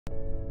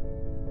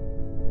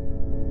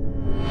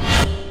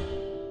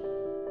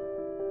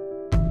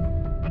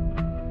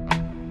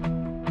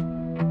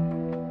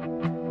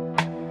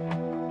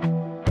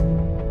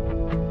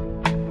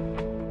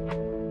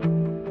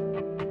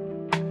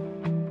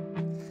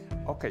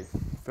Okay,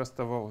 first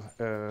of all,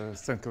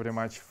 thank you very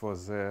much for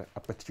the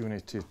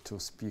opportunity to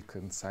speak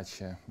in such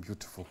a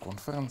beautiful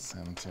conference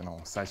and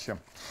such an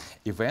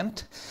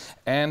event.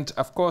 And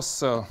of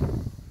course,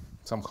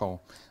 somehow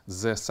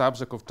the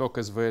subject of talk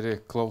is very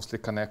closely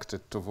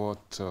connected to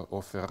what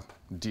Ofer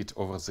did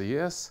over the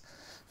years.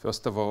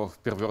 First of all,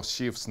 Perverse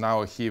sheaves.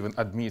 Now he even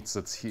admits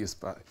that he is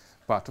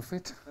part of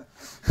it.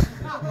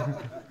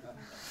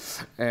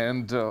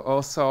 And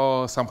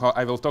also somehow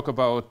I will talk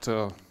about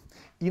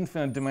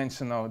infinite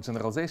dimensional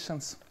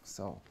generalizations.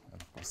 So,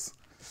 of course.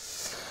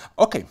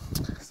 Okay,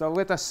 so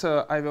let us,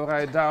 I will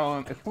write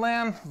down a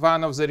plan.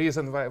 One of the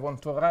reasons why I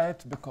want to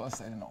write, because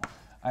I know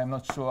I'm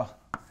not sure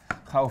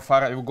how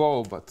far I will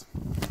go, but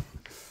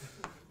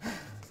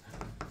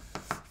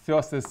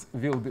first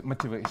will be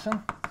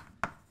motivation.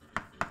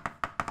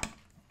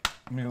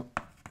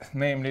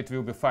 Namely, it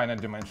will be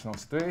finite dimensional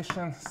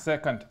situation.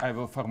 Second, I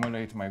will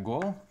formulate my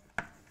goal.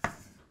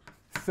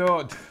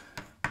 Third,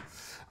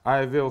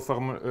 I will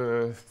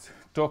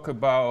talk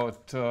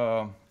about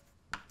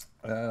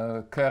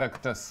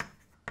characters,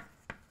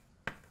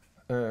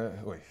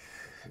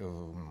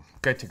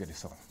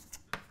 categories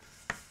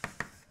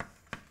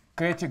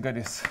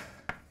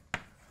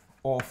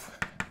of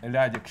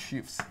Ad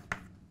sheaves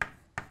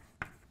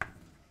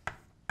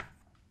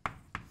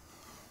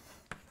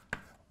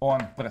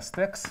on pressed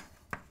X,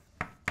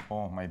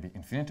 or maybe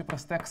infinity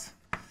pressed X.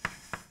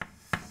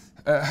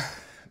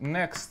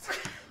 Next,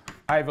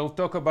 I will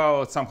talk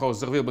about somehow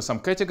there will be some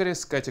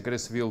categories.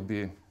 Categories will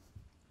be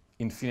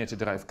infinity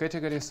derived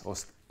categories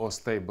or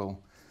stable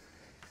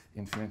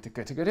infinity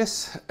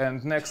categories.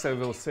 And next I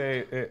will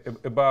say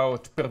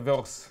about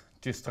perverse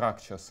T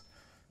structures,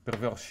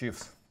 perverse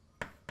sheaves.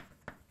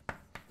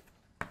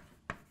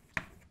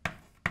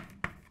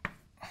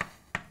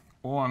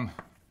 On,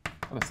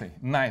 let's say,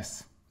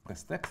 nice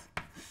pressed X.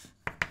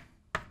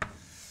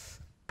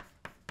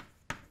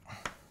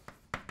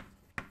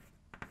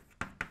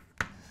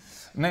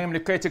 Namely,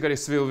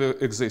 categories will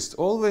exist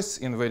always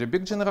in very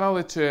big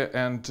generality,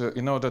 and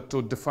in order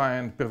to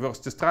define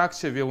perverse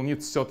structure, we'll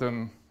need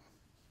certain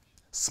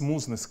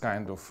smoothness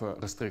kind of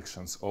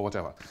restrictions or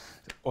whatever,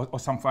 or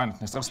some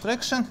finiteness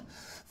restriction.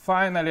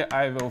 Finally,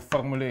 I will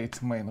formulate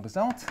main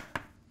result.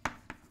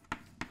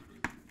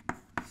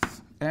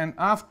 And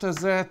after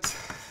that,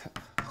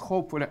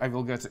 hopefully I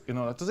will get in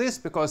order to this,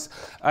 because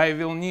I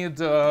will need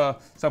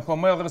somehow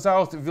main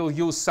result will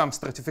use some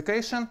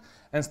stratification.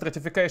 And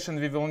stratification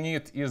we will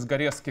need is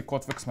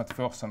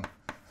Goretzky-Kottwix-Macpherson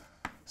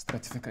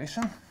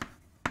stratification.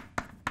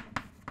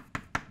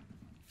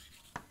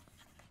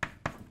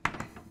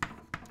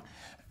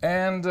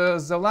 And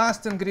the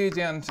last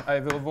ingredient I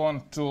will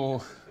want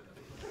to,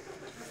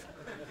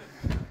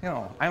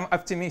 I'm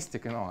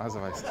optimistic,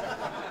 otherwise.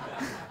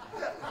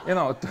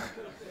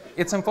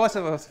 It's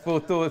impossible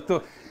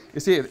to you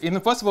see, it's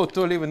impossible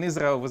to live in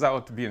Israel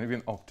without being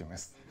an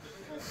optimist.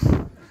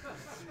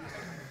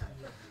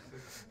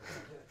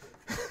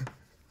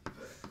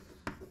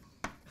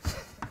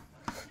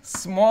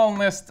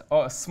 Smallness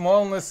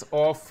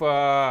of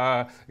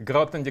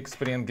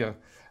Grothendieck-Springer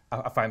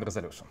affine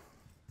resolution.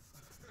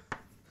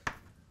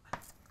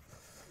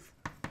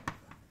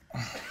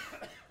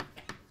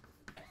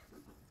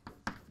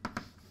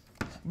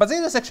 But this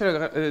is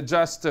actually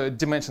just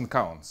dimension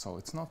count, so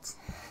it's not.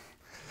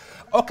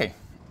 Okay,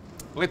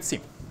 let's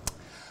see.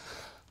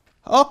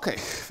 Okay,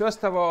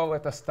 first of all,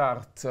 let us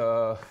start.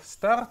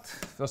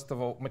 First of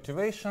all,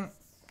 motivation.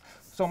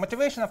 So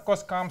motivation, of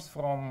course, comes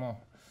from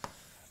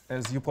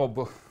as you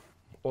probably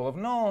all have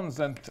known,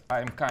 that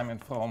I'm coming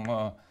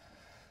from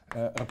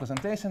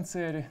representation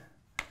theory.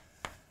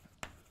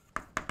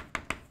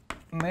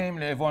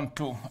 Namely, I want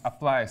to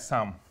apply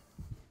some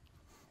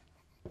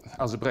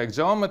algebraic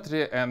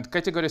geometry and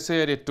category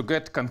theory to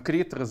get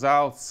concrete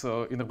results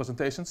in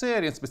representation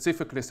theory, and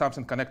specifically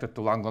something connected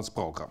to Langland's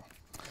program.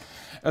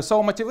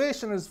 So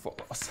motivation is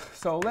follows.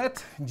 So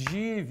let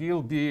G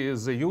will be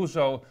the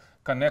usual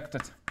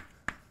connected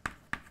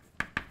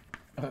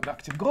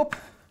reductive group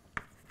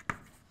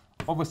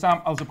over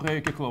some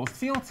algebraically closed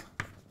field.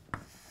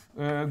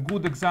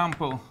 Good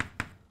example,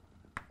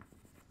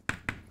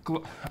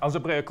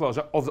 algebraic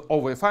closure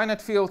over a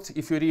finite field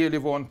if you really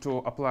want to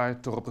apply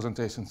it to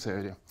representation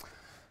theory.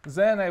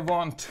 Then I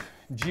want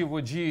G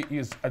where G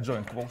is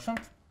adjoint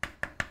quotient.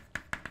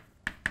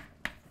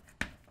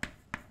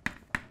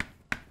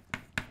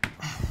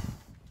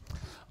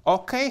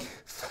 Okay,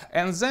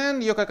 and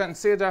then you can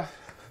consider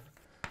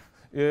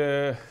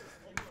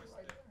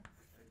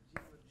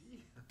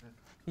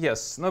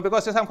yes, no,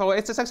 because somehow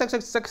it's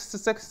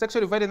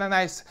actually very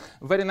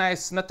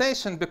nice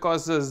notation,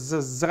 because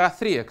there are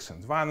three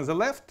actions. One is the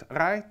left,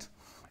 right,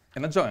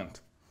 and adjoint.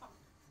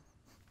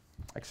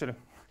 Actually,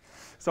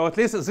 so at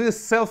least this is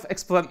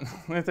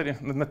self-explanatory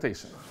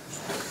notation.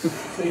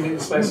 So you need to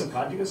slice of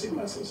conjugacy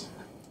classes?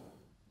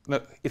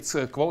 No, it's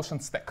a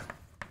quotient stack.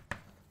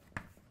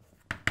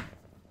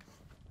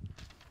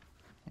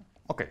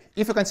 Okay,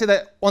 if you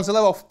consider on the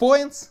level of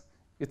points,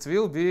 it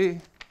will be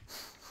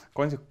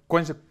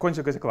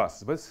conjugate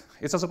classes, but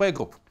it's also by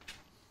group.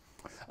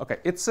 Okay,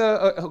 it's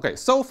okay.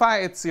 So far,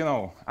 it's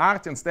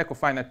art in stack of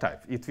finite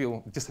type. It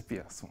will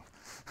disappear soon.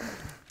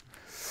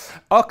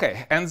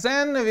 Okay, and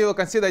then we will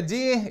consider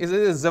D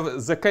is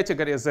the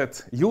category,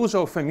 that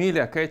usual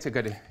familiar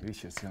category,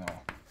 which is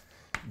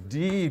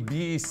D,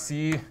 B,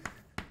 C.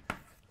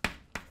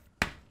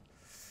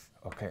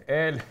 Okay,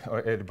 L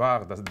or L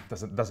bar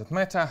doesn't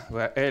matter,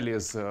 where L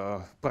is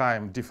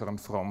prime different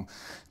from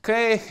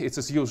K. It's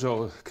as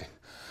usual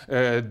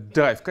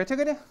derived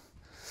category.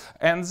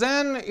 And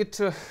then it's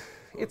a...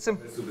 To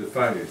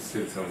define it,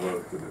 still some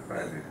work to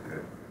define it.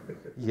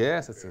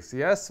 Yes, it is,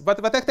 yes. But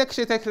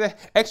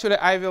actually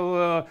I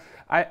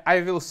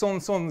will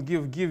soon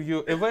give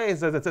you a way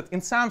that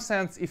in some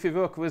sense, if you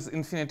work with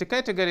infinity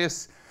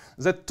categories,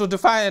 that to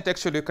define it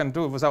actually you can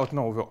do without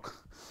no work.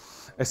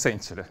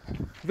 Essentially,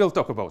 we'll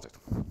talk about it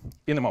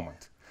in a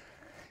moment.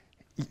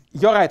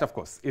 You're right, of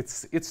course.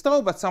 It's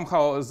true, but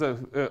somehow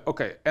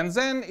okay. And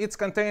then it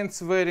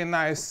contains very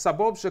nice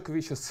subobject,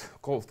 which is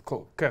called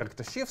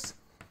character sheaves,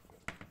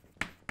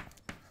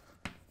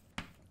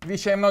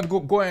 which I'm not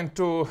going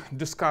to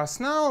discuss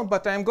now,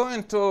 but I'm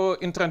going to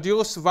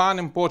introduce one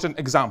important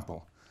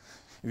example,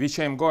 which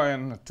I'm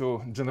going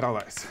to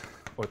generalize,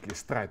 or at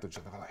least try to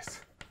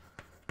generalize.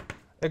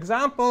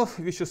 Example,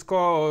 which is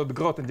called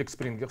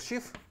Grothendieck-Springer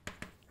sheaf.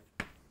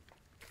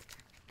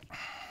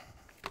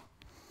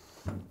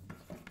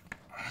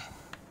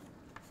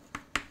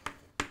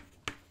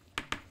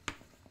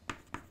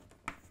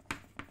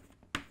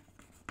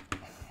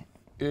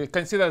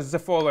 Consider the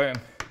following.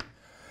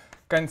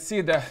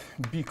 Consider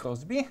B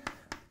cross B,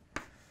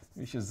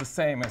 which is the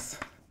same as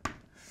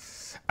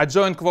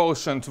adjoint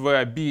quotient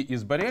where B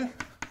is Borel.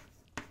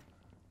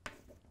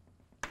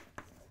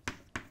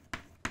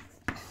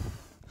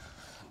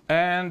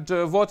 And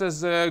what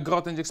is the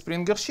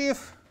Grothendieck-Springer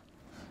sheaf,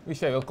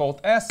 which I will call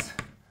S?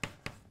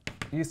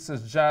 Is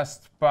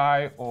just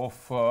pi of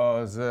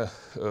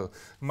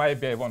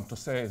maybe I want to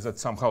say that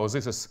somehow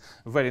this is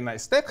a very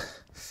nice stack,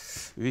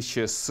 which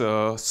is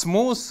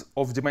smooth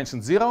of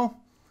dimension 0.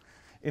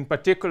 In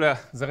particular,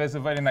 there is a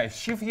very nice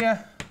sheaf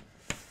here,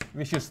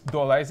 which is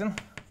dualizing.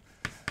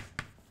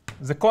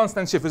 The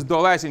constant sheaf is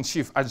dualizing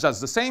sheaf are just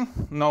the same,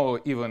 no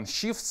even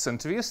shifts and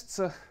twists.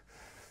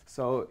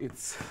 So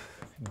it's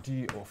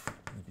D of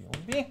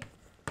B.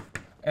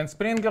 And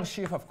Springer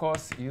sheaf, of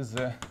course, is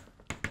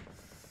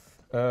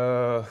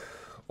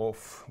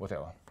of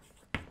whatever,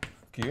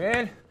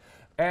 QL.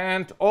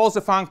 And all the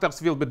functors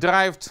will be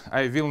derived.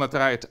 I will not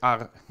write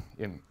R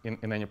in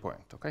any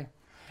point, OK?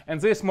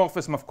 And this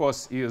morphism, of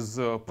course, is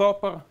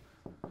proper.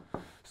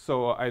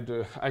 So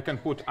I can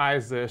put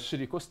either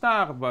Shiriko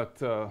star,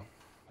 but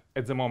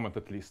at the moment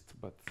at least.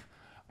 But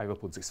I will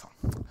put this one.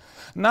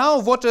 Now,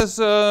 what is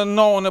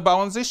known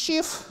about this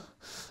sheaf?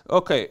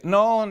 OK,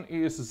 known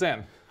is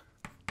then.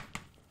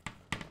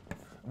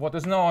 What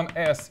is known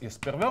as is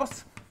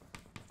perverse.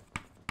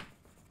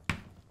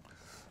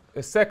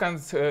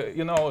 Second,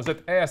 you know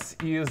that S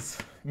is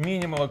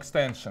minimal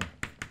extension,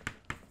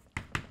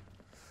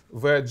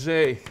 where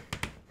J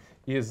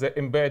is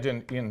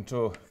embedding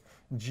into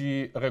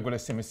G regular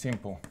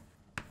semisimple.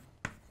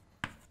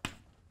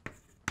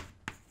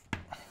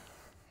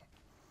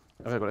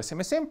 Regular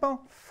semisimple.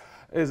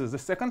 This is the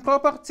second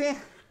property.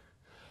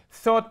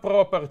 Third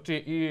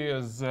property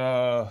is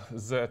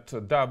that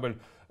double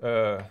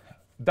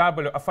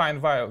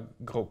affine Weyl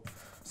group.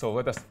 So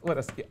let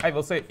us, I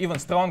will say, even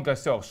stronger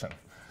assertion.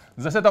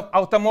 The set of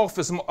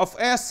automorphism of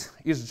S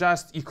is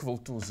just equal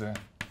to the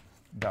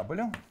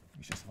W,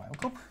 which is Weyl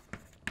group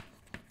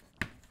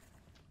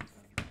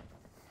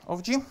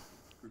of G.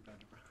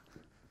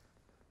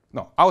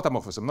 No,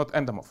 automorphism, not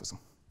endomorphism.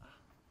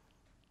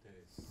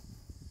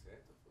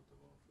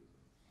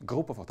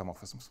 Group of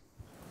automorphisms.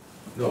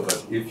 No,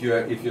 but if you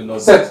know if you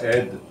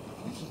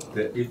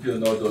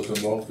know the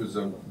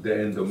automorphism, the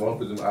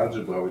endomorphism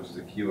algebra, which is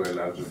a QL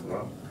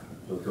algebra,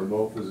 the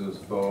automorphisms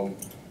form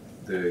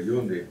the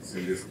units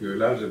in this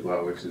QL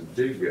algebra, which is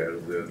bigger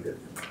than.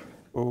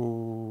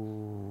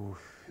 Oh,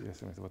 yes,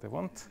 that's what I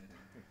want.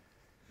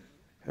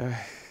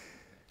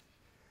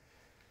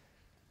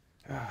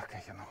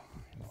 Okay, you know,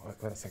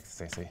 let's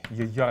say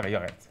you're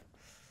right.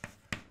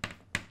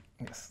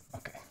 Yes,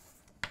 okay.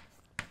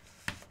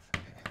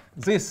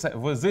 This,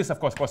 of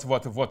course, was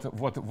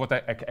what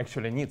I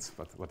actually need.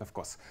 But of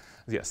course,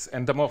 yes,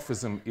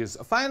 endomorphism is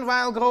a affine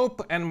Weyl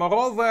group, and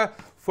moreover,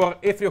 for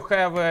if you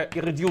have a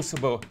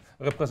irreducible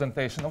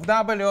representation of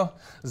W,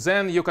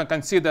 then you can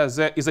consider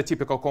the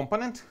isotypical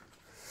component.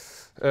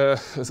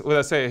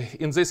 Let's say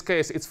in this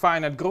case it's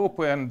finite group,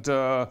 and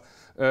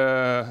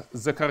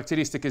the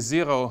characteristic is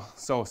 0,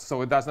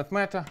 so it does not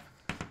matter.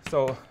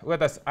 So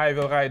I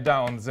will write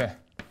down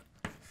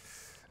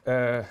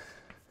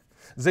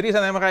the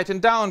reason I'm writing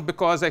down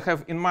because I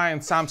have in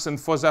mind something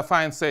for the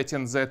affine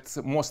setting that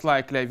most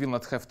likely I will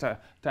not have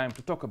time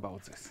to talk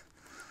about this.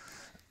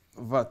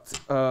 But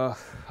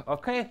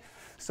OK,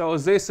 so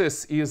this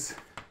is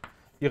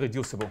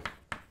irreducible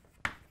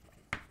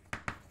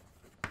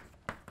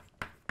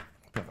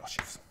Perverse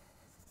sheaves.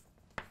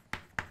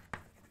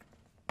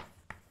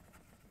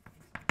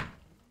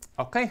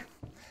 OK,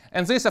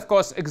 And this, of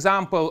course,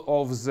 example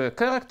of the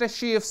character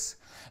sheaves.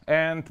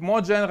 And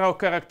more general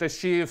character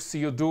sheaves,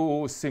 you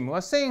do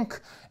similar thing,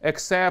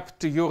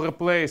 except you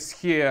replace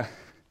here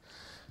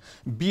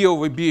B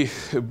over B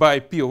by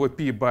P over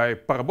P by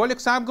parabolic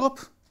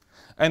subgroup.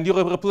 And you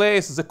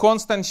replace the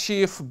constant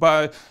sheaf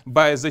by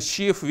the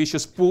sheaf which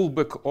is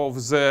pullback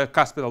of the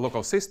Caspital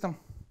local system,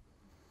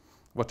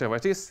 whatever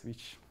it is,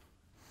 which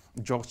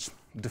George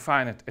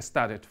defined and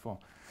studied for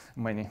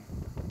many,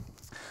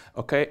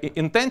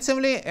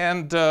 intensively.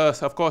 And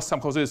of course,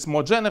 somehow this is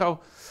more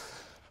general.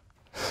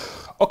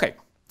 Okay,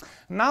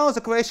 now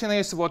the question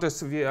is, what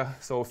is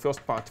so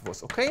first part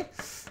was okay.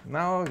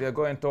 Now we are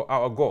going to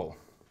our goal.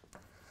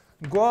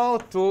 Goal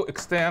to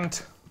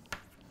extend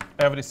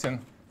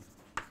everything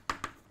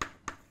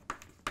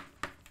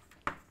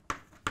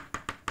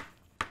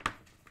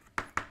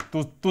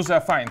to the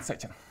affine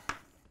setting.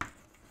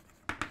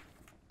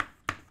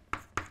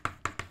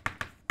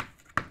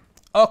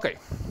 Okay,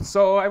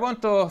 so I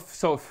want to,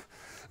 so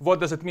what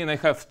does it mean I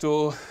have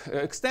to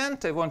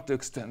extend? I want to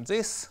extend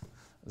this,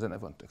 then I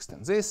want to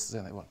extend this,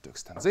 then I want to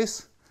extend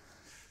this.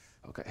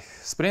 Okay,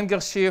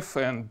 Springer sheaf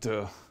and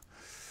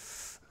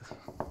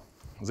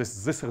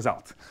this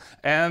result.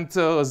 And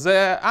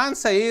the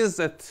answer is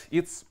that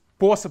it's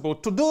possible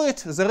to do it.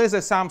 There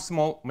is some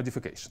small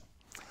modification.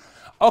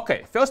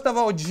 Okay, first of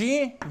all,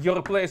 G you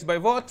replace by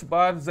what?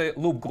 By the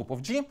loop group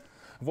of G.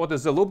 What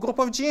is the loop group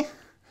of G?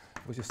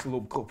 Which is the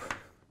loop group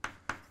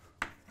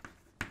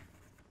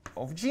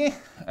of G.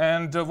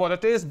 And what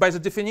it is, by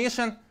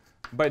definition,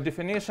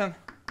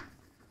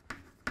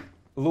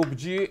 loop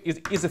G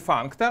is a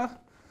functor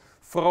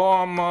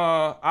from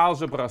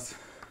algebras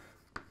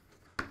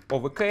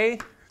over K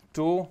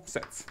to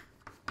sets.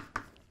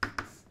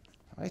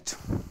 Right?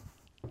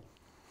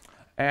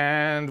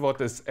 And what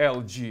is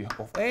LG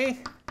of A?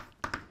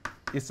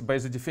 Is by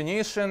the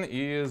definition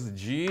is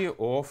G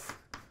of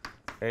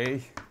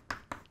A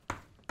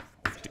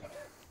of T.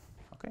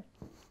 Okay,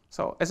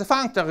 so as a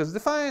functor is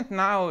defined,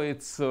 now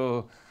it's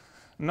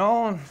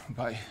known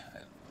by.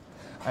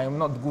 I am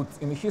not good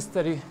in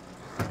history.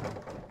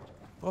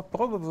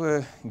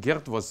 Probably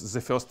Gert was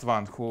the first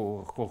one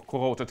who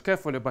wrote it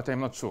carefully, but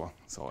I'm not sure.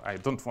 So I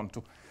don't want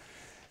to.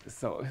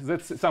 So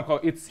that's somehow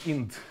it's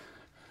int.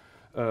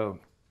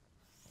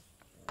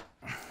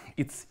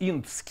 It's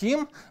int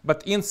scheme,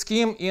 but int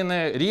scheme in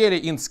a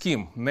really int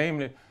scheme,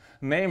 namely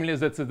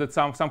that's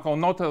somehow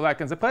not like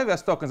in the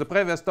previous talk. In the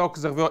previous talk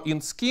there were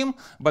int scheme,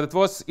 but it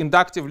was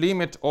inductive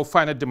limit of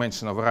finite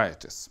dimensional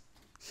varieties.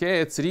 Here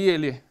it's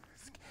really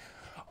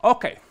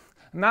okay.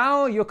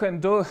 Now you can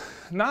do.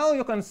 Now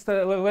you can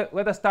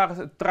let us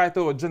try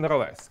to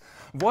generalize.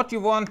 What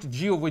you want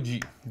G over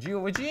G? G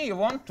over G you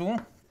want to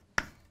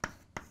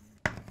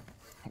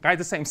write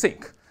the same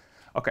thing.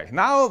 Okay.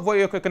 Now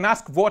you can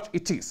ask what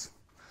it is.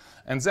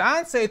 And the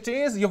answer it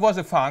is you was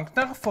a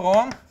functor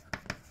from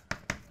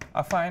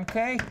affine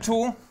K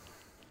to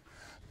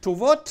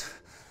what?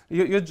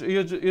 You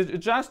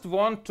just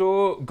want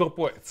to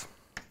groupoids.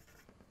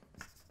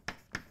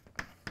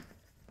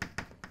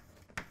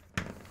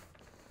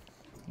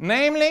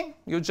 Namely,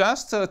 you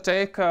just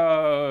take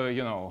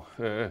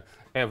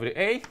every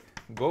A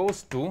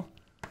goes to.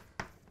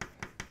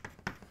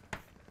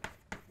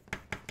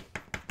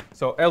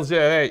 So LG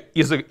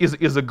is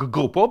a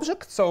group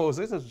object. So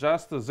this is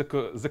just I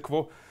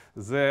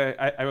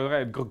will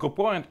write group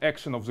point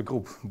action of the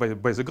group by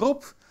the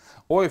group,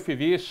 or if you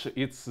wish,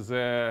 it's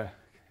the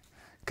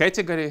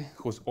category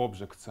whose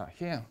objects are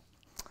here.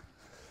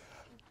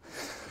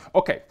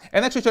 Okay,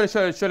 and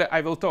actually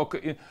I will talk,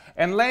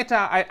 and later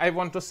I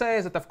want to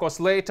say that of course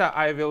later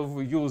I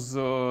will use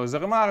the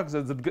remark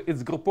that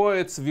its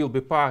groupoids will be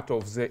part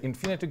of the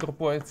infinity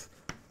groupoids.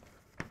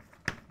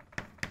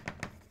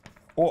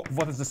 Or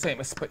what is the same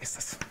as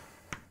spaces.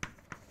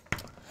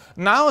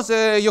 Now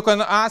you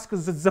can ask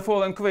the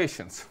following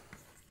questions.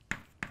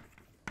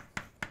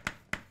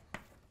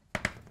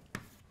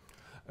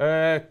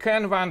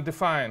 Can one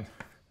define?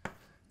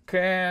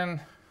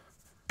 Can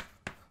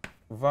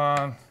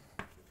one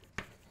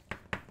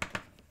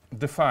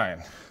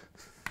define?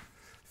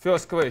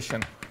 First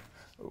question.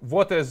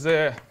 What is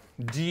the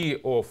D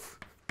of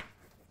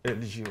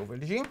LG over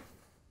LG?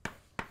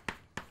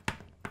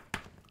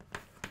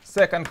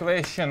 Second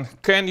question,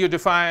 can you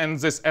define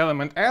this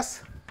element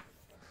S?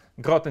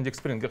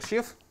 Grothendieck-Springer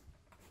sheaf.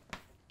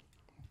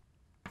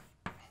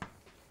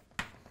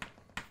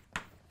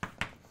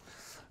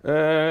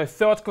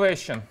 Third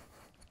question,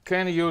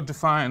 can you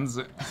define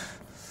the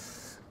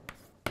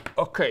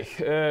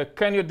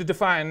can you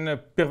define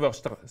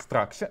perverse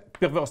structure,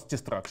 perversity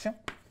structure?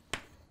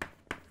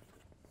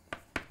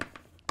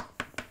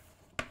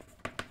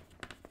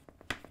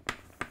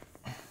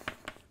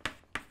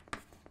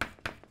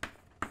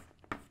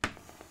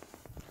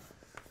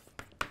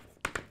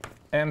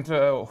 And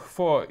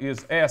 4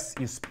 is S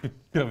is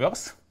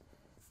perverse.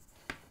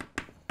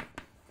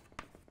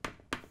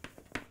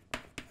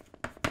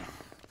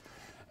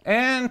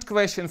 And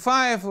question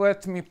 5,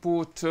 let me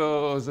put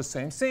the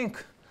same thing.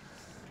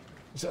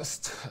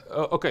 Just,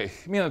 okay,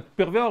 mean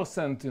perverse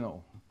and,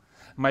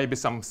 maybe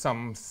some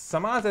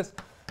others.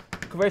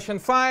 Question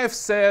 5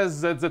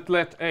 says that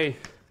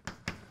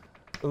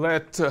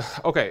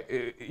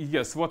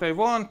yes, what I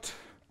want.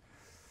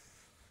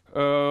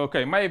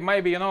 Okay,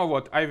 maybe you know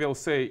what I will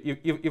say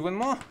even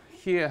more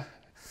here.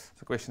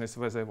 The question is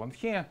whether I want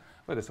here,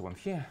 whether I want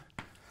here.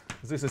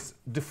 This is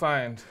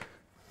defined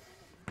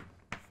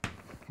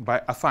by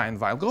affine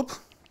while group.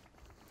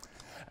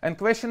 And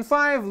question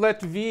 5,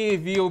 let V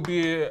will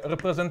be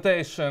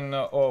representation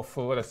of,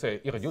 let us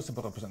say,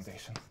 irreducible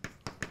representation.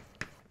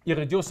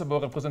 Irreducible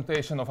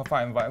representation of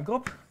affine while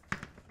group.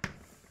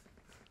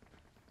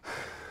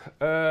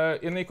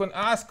 And you can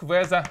ask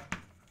whether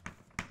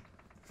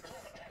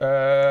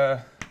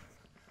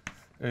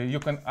you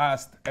can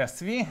ask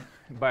SV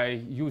by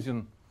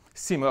using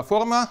similar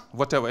formula,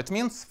 whatever it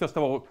means. First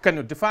of all, can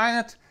you define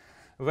it?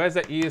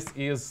 Whether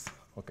is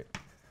okay,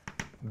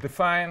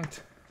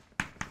 defined,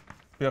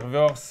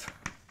 perverse,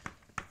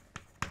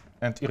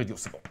 and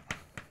irreducible.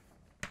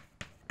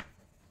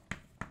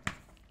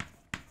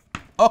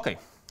 Okay,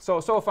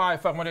 so far I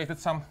formulated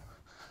some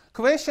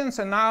questions,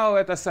 and now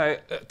let us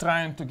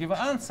trying to give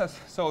answers.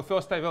 So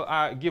first I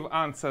will give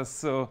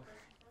answers.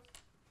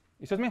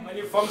 Excuse me? When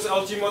you form the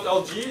LG mod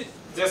LG,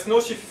 there's no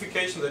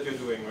sheafification that you're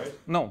doing, right?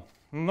 No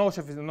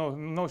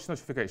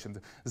sheafification.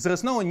 There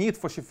is no need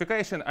for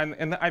sheafification,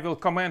 and I will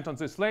comment on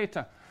this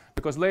later,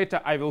 because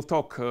later I will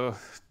talk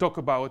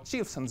about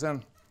sheaves, and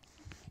then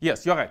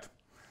yes, you're right.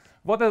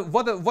 What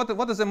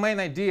is the main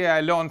idea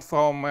I learned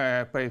from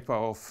a paper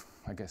of,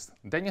 I guess,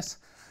 Dennis,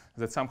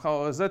 that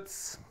somehow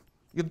that's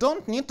you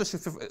don't need to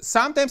sheafify.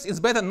 Sometimes it's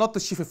better not to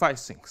sheafify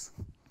things.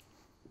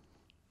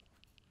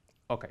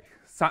 Okay.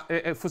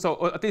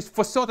 So at least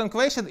for certain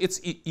questions,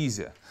 it's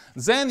easier.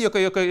 Then you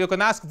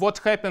can ask what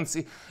happens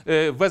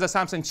whether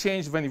something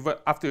changed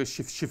after you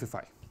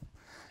sheafify.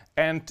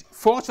 And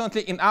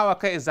fortunately, in our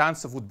case, the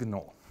answer would be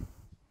no.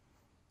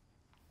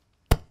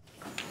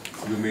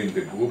 You mean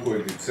the group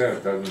point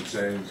itself doesn't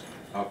change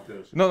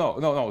after?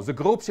 No. The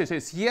group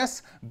says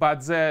yes,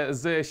 but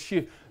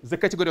the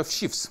category of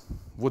sheaves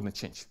wouldn't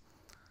change.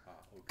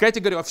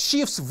 Category of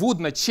sheaves would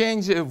not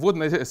change,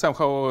 wouldn't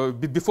somehow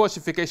before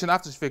sheafification,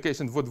 after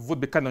sheafification would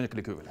be canonically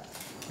equivalent.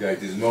 Yeah,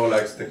 it is more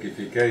like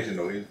stackification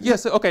or infinite.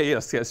 Yes, okay,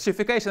 yes.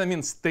 Sheafification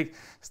means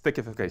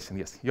stackification.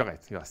 Yes,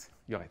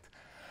 you're right.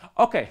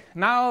 Okay,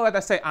 now let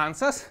us say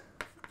answers.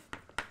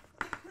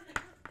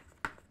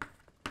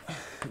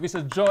 This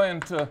is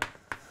joint.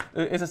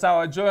 This is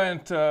our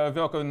joint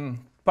work on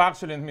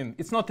partially. I mean,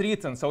 it's not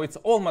written, so it's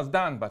almost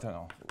done. But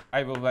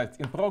I will write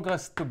in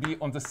progress to be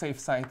on the safe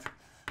side.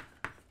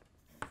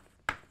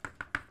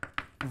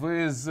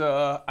 With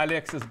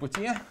Alexis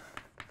Bouthier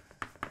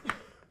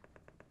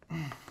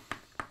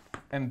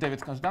and David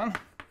Kazhdan.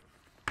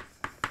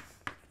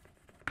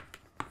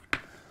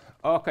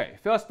 Okay,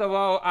 first of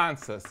all,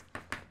 answers.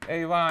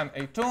 A1,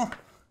 A2.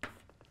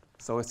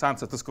 So its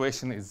answer to this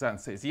question is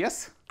answer is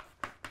yes.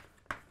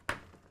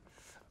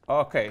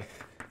 Okay,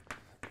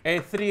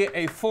 A3,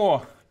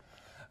 A4.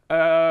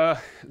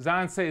 The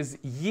answer is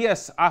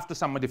yes after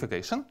some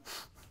modification.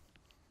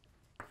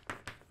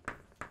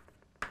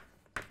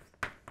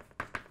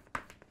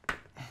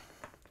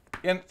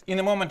 And in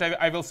a moment,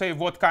 I will say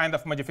what kind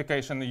of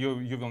modification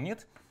you will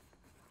need.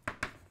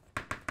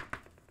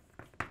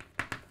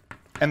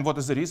 And what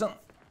is the reason?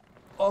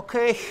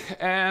 OK,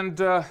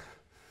 and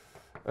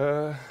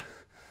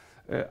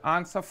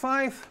answer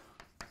 5.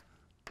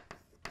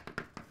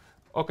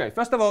 OK,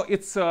 first of all,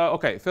 it's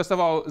OK. First of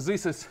all,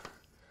 this is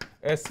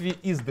SV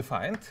is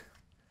defined.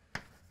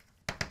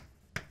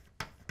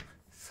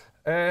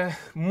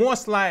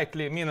 Most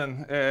likely,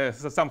 meaning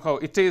that somehow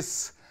it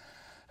is.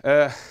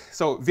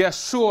 So we are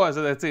sure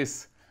that it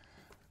is,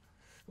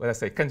 let us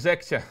say,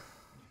 conjecture,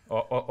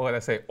 or let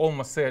us say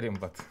almost theorem,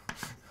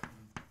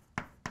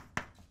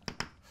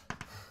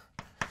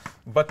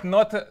 but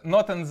not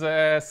in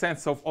the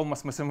sense of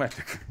almost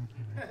mathematic.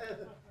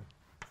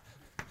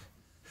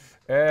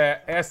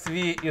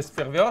 SV is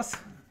perverse.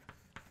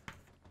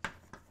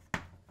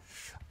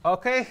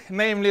 Okay,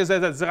 namely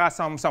that there are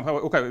somehow.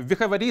 Okay, we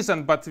have a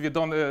reason, but we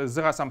don't.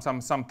 There are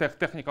some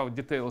technical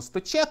details to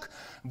check.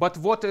 But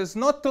what is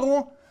not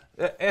true?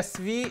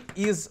 SV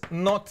is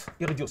not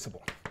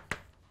irreducible.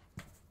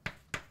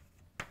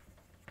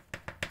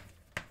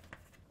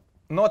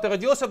 Not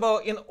irreducible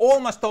in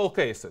almost all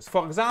cases.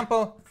 For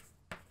example,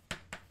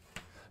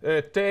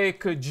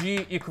 take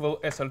G equal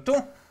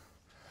SL2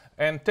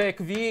 and take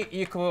V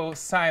equal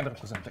sign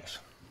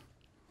representation.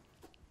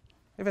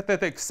 If I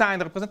take sign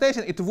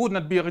representation, it would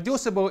not be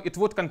irreducible. It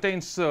would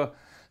contain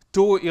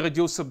two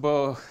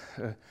irreducible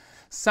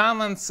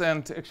summands,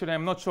 and actually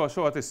I'm not sure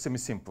it is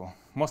semi-simple.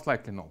 Most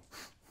likely no.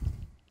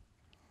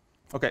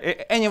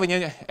 Okay.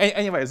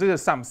 Anyway, this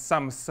is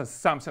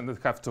something that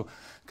we have to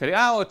carry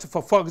out.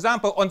 For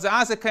example, on the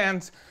other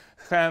hand,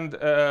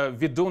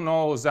 we do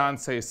know the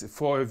answer is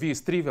for V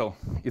is trivial.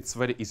 It's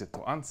very easy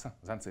to answer.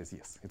 The answer is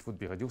yes. It would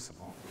be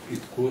reducible.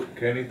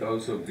 Can it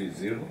also be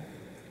 0?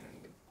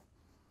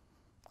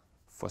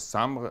 For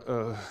some,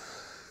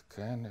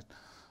 can it?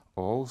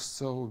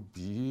 also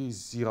be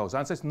 0? The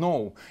answer is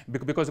no,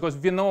 because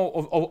we know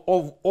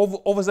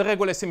over the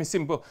regular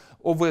semi-simple,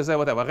 over the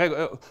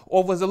whatever,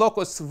 over the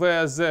locus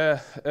where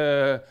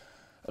the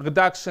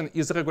reduction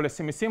is regular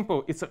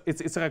semi-simple, it's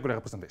a regular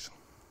representation.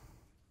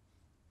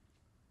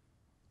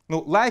 No,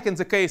 like in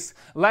the case,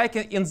 like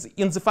in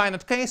the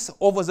finite case,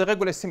 over the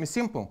regular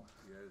semi-simple,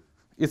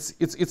 it's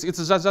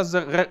just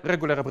a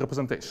regular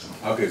representation.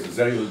 Okay, so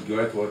there you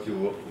get what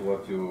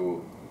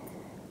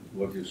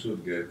you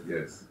should get.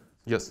 Yes.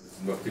 Yes.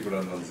 In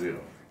particular, non-zero.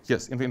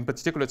 Yes. In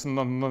particular, it's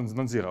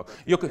non-zero.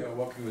 You are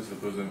working with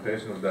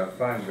representation of the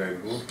affine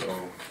variable,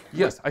 or?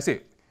 Yes, I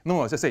see.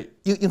 No, as I say,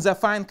 in the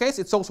affine case,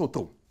 it's also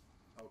true.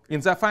 Okay.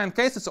 In the affine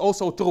case, it's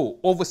also true.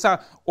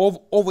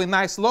 Over a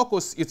nice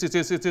locus, it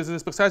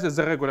is precisely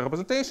the regular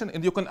representation,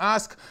 and you can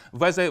ask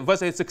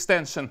whether it's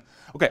extension.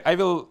 Okay, I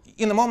will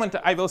in a moment.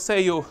 I will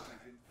say you.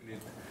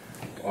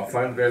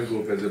 Affine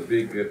variable has a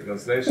big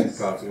translation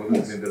part. So what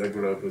does it mean? The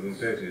regular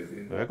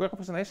representation. Regular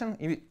representation.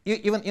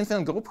 Even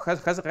infinite group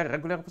has a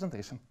regular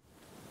representation.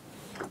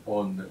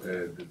 On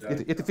the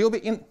it will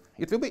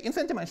be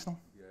infinite dimensional.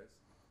 Yes.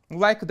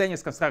 Like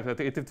Dennis constructed,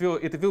 it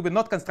will be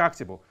not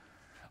constructible.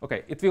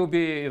 Okay, it will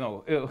be,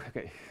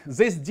 okay.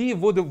 This D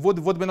would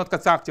be not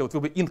constructible, it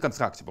will be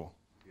inconstructible.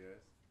 Yes.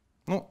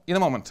 No, in a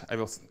moment I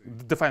will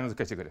define the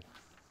category.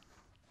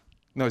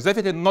 No, it's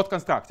definitely not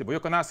constructible. You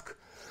can ask,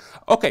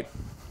 okay,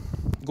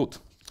 good.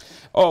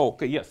 Oh,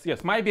 okay,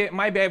 yes. Maybe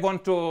I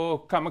want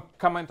to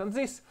comment on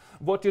this.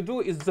 What you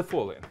do is the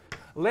following.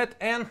 Let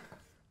n,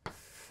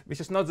 which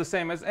is not the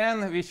same as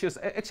n, which is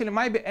actually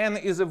maybe n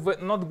is a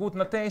not good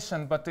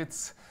notation, but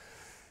it's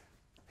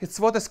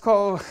what is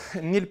called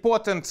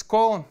nilpotent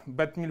colon,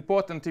 but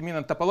nilpotent I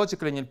mean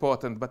topologically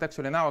nilpotent, but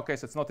actually in our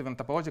case it's not even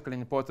topologically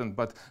nilpotent,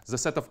 but the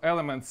set of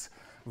elements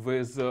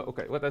with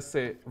okay, let us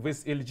say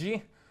with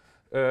LG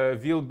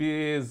will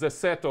be the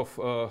set of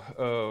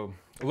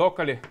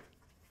locally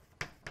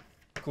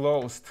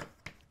closed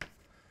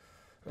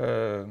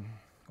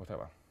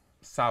whatever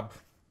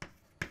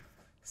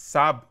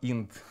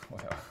sub-int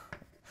whatever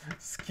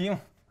scheme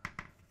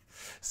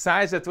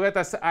such that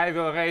I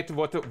will write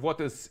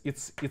what is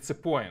it's a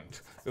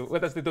point.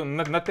 Let us do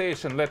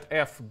notation. Let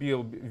f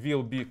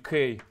will be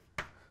k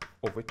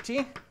over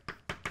t.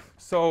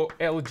 So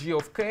LG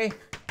of k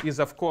is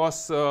of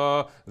course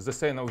the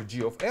same of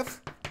g of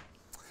f,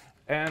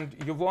 and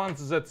you want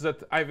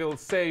that I will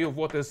say you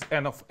what is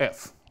n of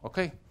f.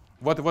 Okay,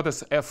 what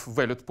is f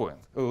valued point?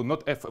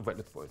 Not f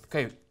valued point.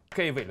 K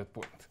valued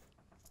point.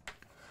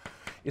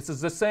 It's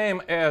the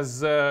same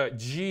as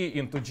g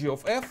into g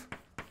of f,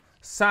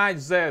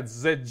 such that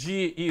the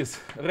g is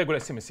regular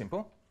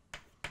semi-simple.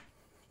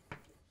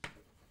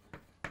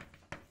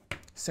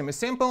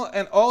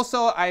 And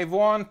also I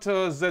want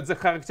that the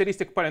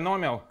characteristic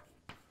polynomial,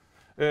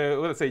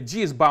 let's say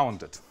g is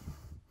bounded.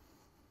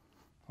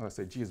 Let's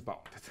say g is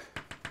bounded.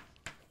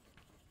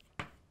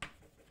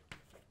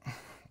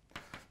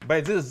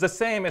 But this is the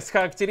same as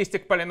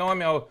characteristic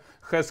polynomial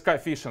has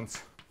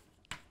coefficients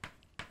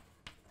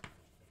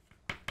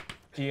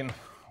in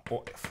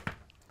OF.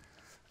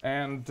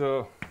 And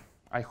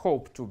I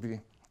hope to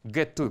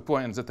get to a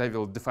point that I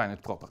will define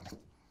it properly.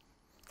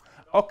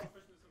 Okay.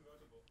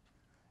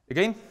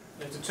 Again?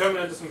 The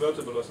determinant is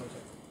invertible or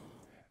something.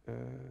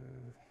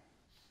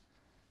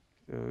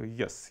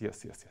 Yes.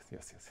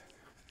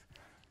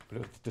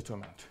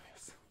 Determinant,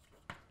 yes,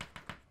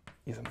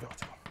 is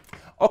invertible.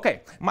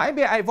 Okay,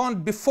 maybe I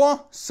want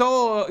before.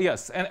 So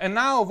yes, and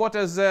now what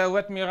is?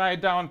 Let me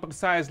write down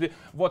precisely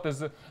what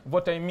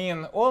I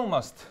mean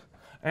almost,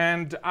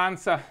 and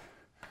answer.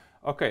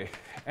 Okay,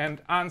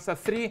 and answer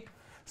 3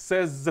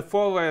 says the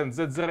following,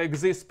 that there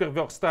exists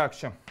perverse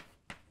structure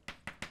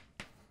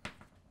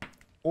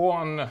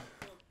on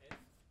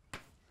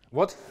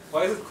what?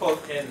 Why is it called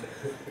n?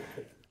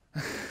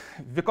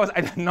 Because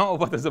I don't know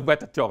what is a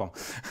better term.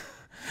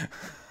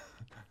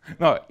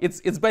 No,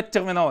 it's bad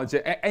terminology.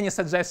 Any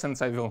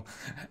suggestions I will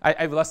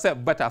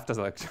accept, but after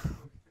the lecture.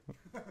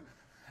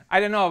 I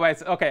don't know, but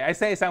it's, okay, I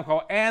say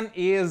somehow n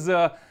is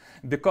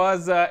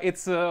because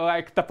it's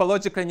like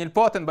topologically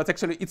nilpotent, but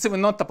actually it's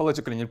even not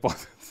topologically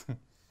nilpotent.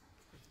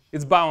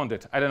 It's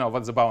bounded. I don't know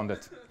what's the bounded.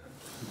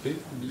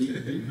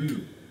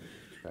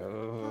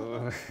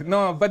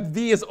 No, but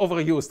B is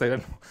overused. I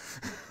don't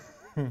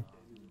know.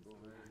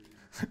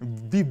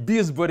 B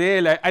is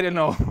Borel. I don't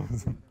know.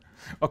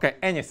 Okay,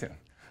 anything.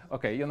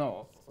 Okay, you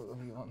know.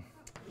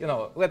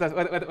 Let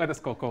us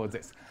call it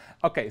this.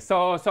 Okay,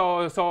 so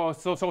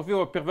we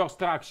have a perverse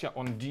structure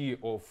on D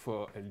of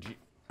LG.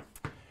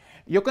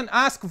 You can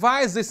ask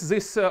why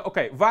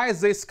why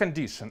this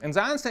condition, and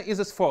the answer is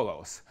as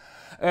follows.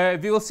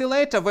 We will see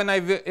later when I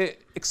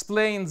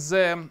explain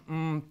the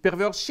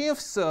perverse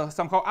sheaves.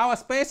 Somehow our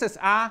spaces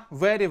are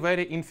very,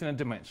 very infinite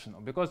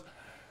dimensional because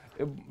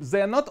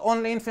they are not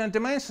only infinite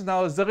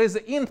dimensional. There is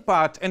the int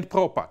part and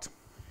pro part.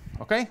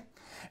 Okay,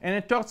 and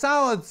it turns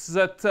out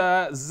that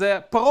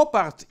the pro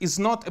part is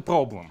not a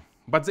problem,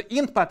 but the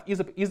int part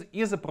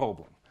is a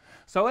problem.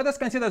 So let us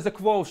consider the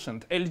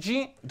quotient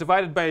LG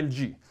divided by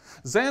LG.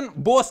 Then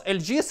both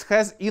LGs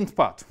has int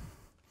part.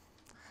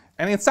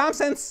 And in some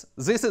sense,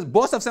 this is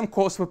both of them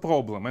cause the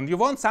problem. And you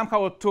want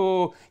somehow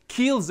to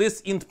kill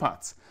these int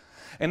parts.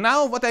 And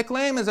now what I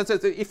claim is that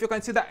if you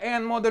consider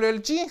n modulo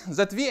LG,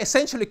 that we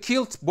essentially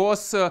killed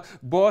both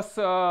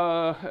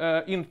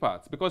int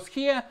parts. Because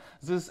here,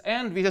 this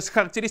n with this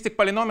characteristic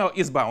polynomial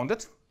is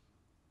bounded.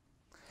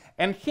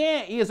 And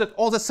here is that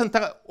all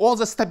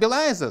the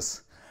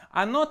stabilizers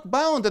are not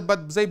bounded,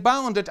 but they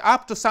bounded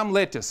up to some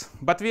lattice.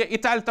 But we are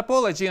Ital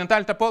topology, and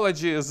Ital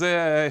topology is,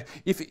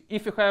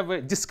 if you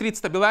have discrete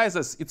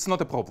stabilizers, it's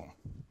not a problem.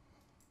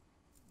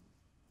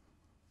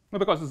 No,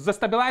 because the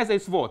stabilizer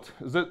is what?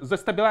 The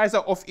stabilizer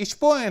of each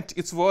point,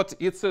 it's what?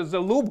 It's the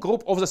loop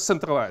group of the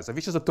centralizer,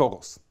 which is a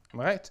torus,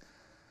 right?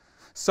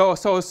 So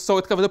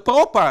it have the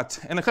pro part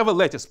and it have a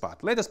lattice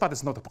part. Lattice part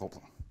is not a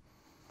problem.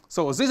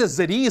 So this is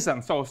the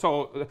reason.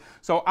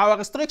 So our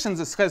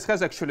restrictions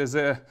has actually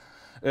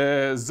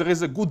there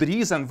is a good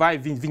reason why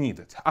we need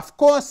it. Of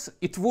course,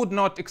 it would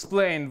not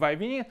explain why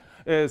we need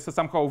so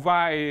somehow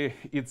why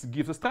it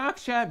gives a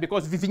structure,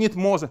 because we need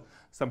more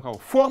somehow.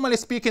 Formally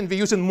speaking, we're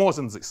using more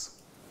than this.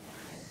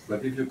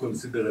 But if you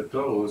consider a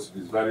torus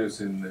with values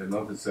in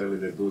not necessarily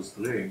reduced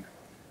string,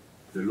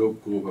 the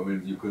loop group, I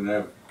mean, you can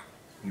have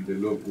in the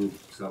loop group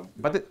some.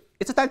 But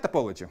it's a tile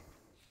topology.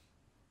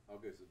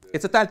 Okay, so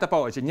it's a tile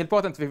topology.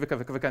 Nilpotent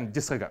we can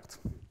disregard.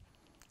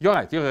 You're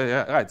right.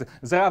 You're right.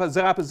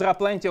 There are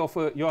plenty of.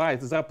 You're right.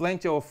 There are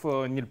plenty of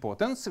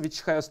nilpotents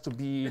which has to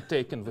be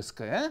taken with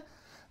care,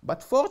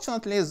 but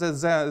fortunately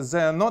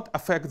they not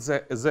affect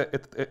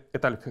the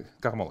italic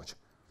cohomology.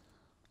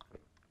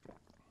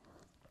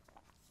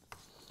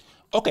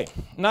 Okay,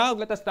 now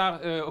let us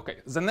start. Okay,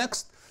 the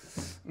next.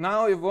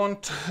 Now we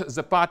want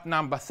the part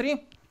number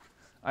 3.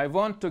 I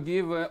want to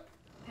give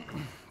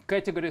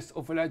categories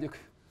of Vladik.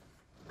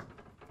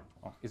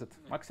 Oh, is it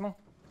maximum?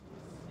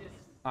 Yes.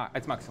 Ah,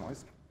 it's maximum.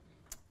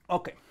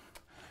 Okay.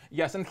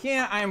 Yes, and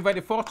here I am very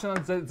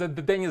fortunate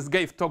that Dennis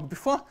gave talk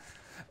before,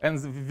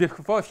 and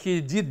before he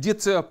did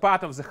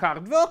part of the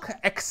hard work,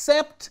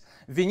 except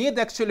we need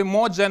actually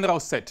more general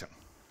setting,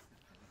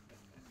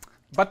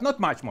 but not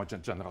much more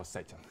general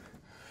setting.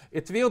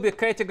 It will be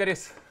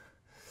categories.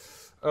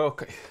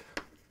 Okay.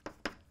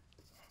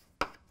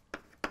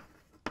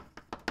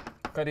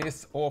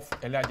 Categories of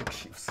Algebraic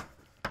sheaves.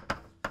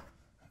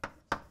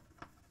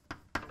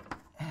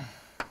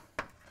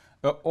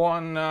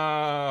 On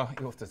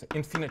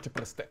infinity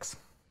prestack.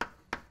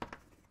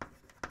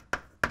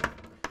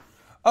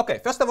 Okay,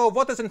 first of all,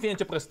 what is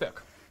infinity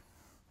prestack?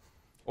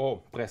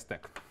 Oh, prestack.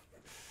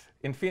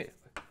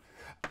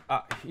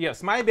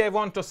 Yes, maybe I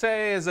want to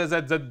say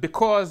that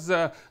because,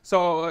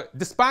 so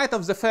despite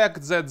of the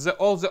fact that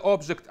all the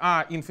objects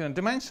are infinite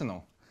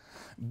dimensional,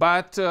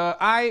 but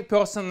I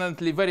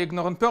personally, very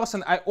ignorant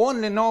person, I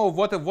only know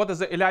what is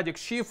the Algebraic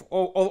sheaf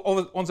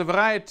on the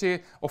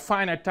variety of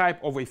finite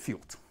type of a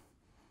field.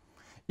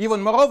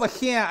 Even moreover,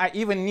 here I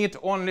even need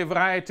only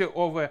variety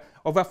of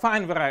a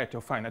fine variety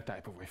of finite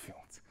type of a field.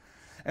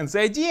 And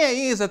the idea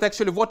is that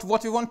actually what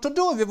we want to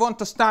do, we want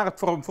to start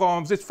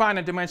from this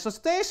finite dimensional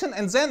situation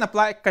and then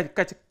apply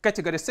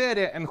category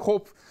theory and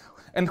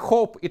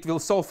hope it will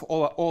solve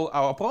all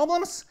our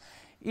problems.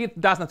 It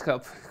does not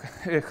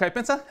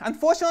happen,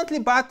 unfortunately,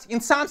 but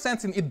in some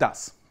sense it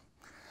does.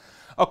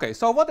 Okay,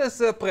 so what is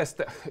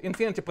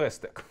infinity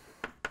prestack?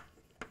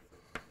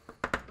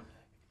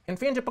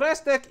 Infinity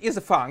prestack is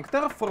a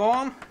functor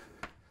from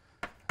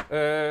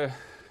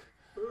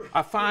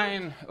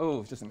affine.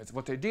 Oh, just a minute.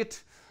 What I did,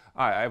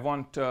 I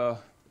want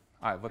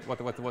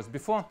what was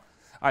before.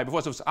 Before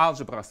it was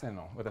algebras. I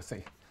know what I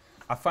say.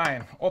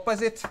 Affine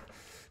opposite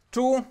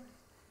to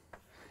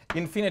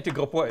infinity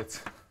groupoids,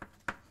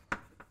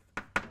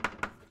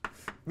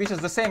 which is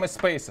the same as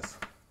spaces.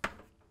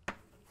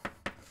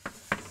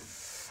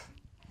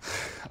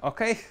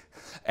 Okay,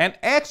 and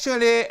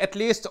actually, at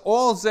least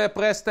all the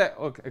prestack.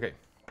 Okay.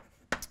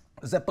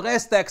 The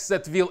prestacks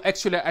that will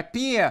actually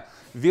appear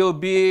will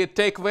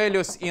take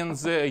values in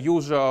the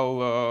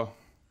usual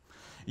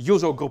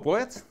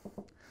groupoids.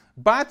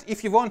 But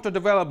if you want to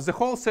develop the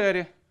whole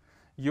theory,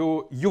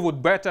 you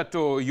would better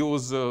to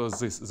use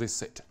this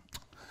set.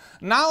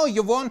 Now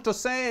you want to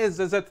say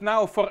that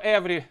now for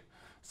every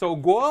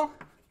goal,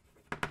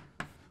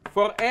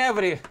 for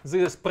every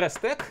this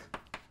prestack.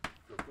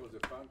 Of course, the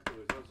functor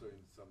is also in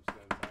some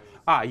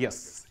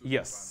sense.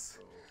 Yes.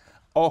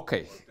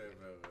 Okay.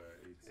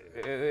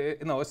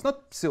 No, it's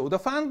not pseudo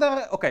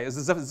functor. Okay,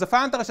 the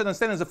functor should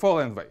understand in the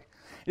following way.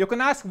 You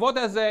can ask what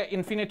are the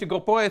infinity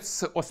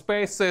groupoids or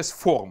spaces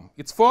form.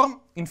 Its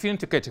form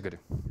infinity category.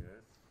 Yes.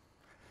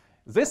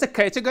 This is a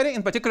category,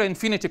 in particular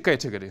infinity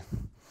category.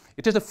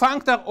 It is a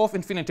functor of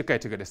infinity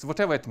categories,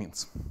 whatever it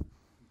means.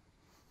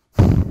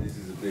 This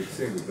is a big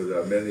thing because there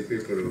are many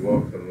people who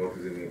work on what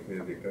is an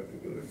infinity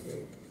category. So.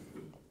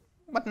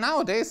 But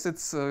nowadays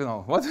it's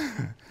what?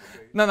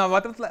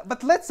 No,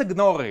 but let's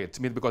ignore it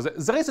because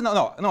there is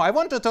no. I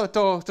want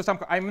to some.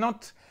 I'm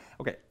not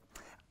okay.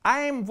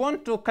 I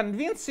want to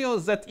convince you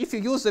that if you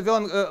use the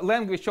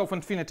language of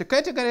infinity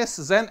categories,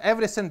 then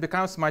everything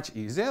becomes much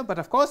easier. But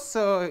of course,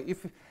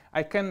 if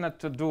I cannot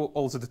do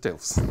all the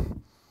details,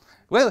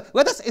 Well,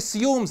 let us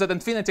assume that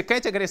infinity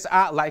categories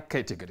are like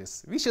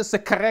categories, which is the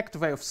correct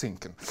way of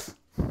thinking.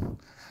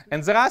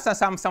 And there are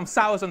some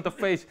thousands of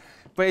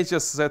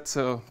pages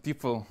that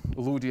people,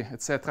 Ludi,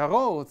 etc.,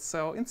 wrote.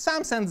 So in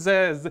some sense,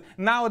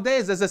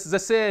 nowadays the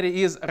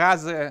theory is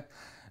rather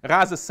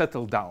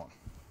settled down.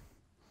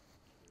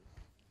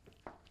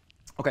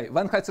 Okay,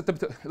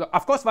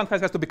 of course one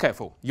has to be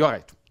careful. You're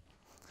right.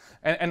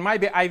 And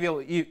maybe I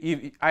will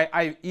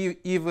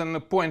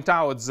even point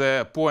out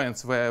the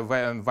points where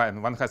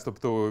one has to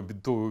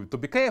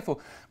be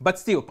careful. But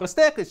still,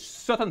 Prostek is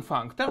certain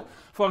functor.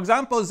 For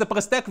example, the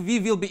Prostek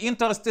we will be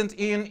interested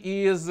in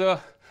is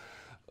this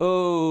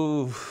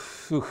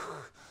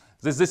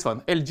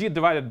one, LG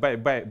divided by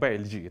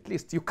LG. At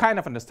least you kind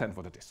of understand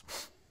what it is.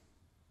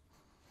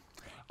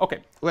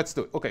 Okay, let's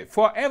do it. Okay,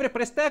 for every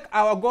Prostek,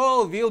 our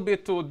goal will be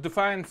to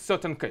define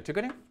certain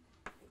category,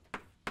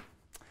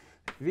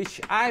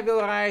 which I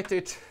will write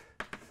it,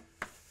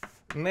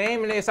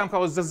 namely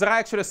somehow there are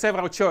actually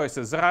several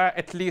choices. There are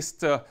at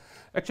least,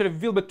 actually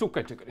will be two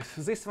categories,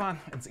 this one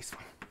and this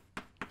one.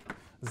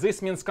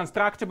 This means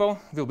constructible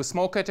will be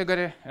small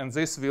category, and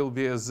this will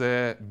be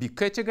the big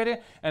category.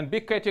 And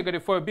big category,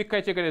 for a big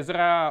category,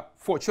 there are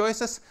four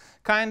choices,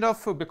 kind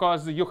of,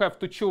 because you have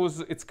to choose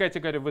its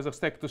category with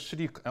respect to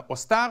Schrick or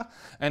star,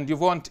 and you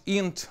want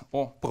int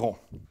or pro.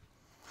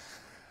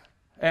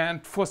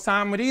 And for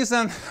some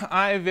reason,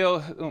 I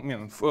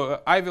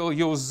will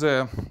use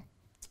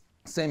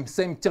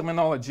same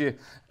terminology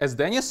as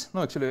Dennis.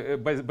 No, actually,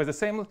 by the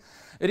same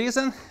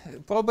reason,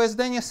 probably as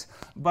Dennis.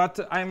 But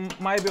I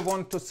maybe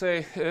want to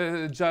say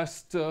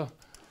just the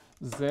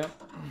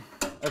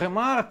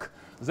remark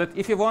that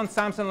if you want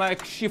something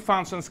like sheaf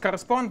functions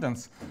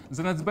correspondence,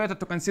 then it's better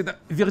to consider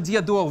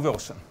Verdier dual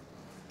version.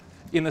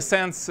 In a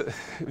sense,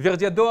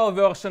 Verdier dual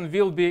version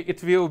will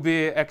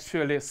be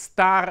actually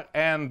star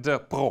and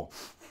pro.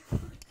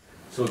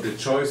 So the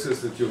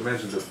choices that you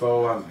mentioned, the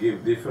four ones,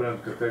 give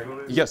different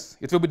categories? Yes,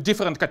 it will be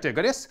different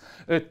categories.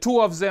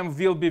 Two of them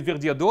will be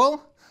Verdier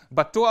dual,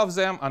 but two of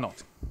them are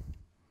not.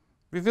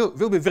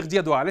 Will be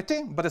Verdier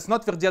duality, but it's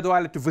not Verdier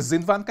duality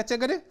within one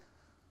category.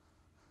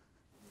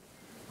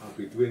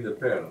 Between the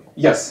pair?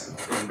 Yes.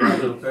 And the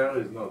other pair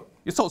is not?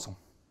 It's also.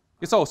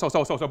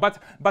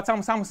 But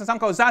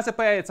somehow the other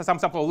pair is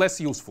somehow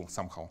less useful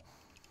somehow.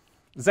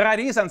 There are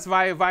reasons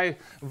why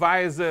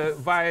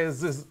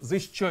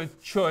this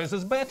choice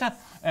is better,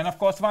 and of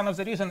course one of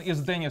the reasons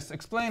is Dennis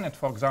explained it.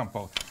 For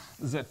example,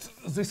 that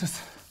this is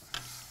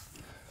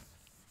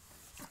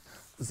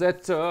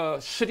that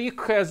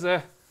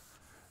Schrick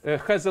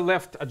has a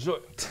left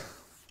adjoint.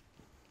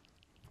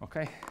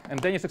 Okay,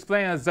 and Dennis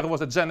explained that there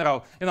was a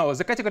general,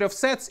 the category of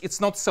sets. It's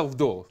not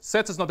self-dual.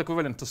 Set is not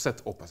equivalent to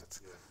set opposite.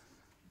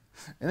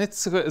 And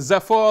it's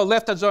therefore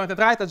left adjoint and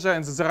right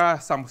adjoint, there are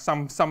some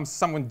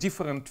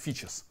different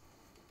features.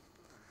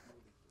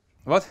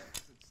 What?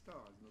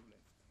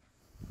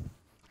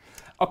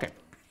 Okay.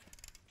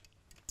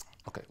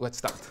 Okay, let's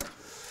start.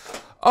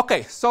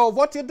 Okay, so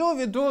what we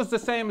do the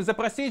same. The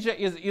procedure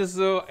is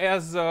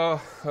as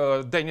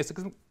Dennis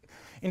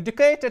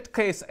indicated.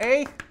 Case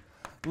A,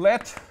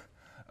 let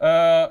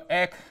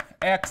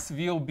x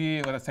will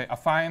be, let's say,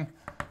 affine.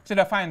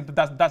 Actually, affine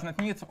does not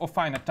need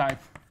affine type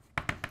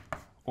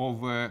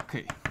of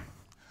k.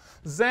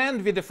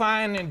 Then we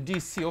define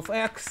dc of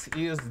x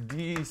is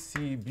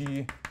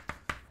dcb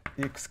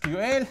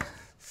xql,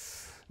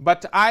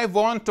 but I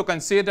want to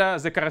consider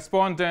the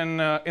corresponding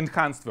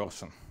enhanced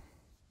version.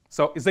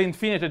 So the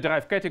infinity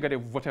derived category,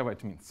 whatever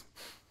it means.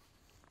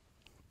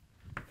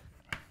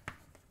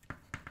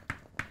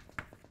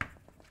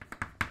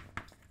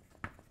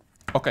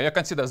 Okay, I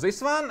consider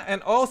this one,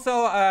 and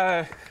also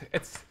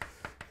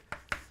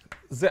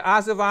the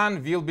other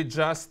one will be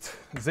just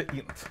the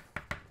int.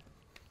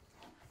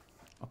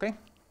 Okay.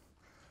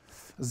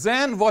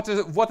 Then what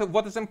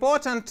is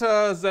important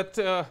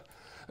that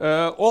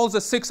all the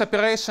 6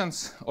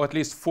 operations, or at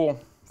least four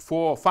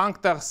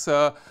functors,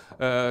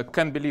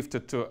 can be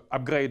lifted to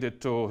upgraded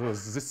to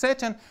the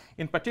setting.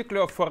 In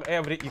particular, for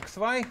every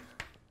xy,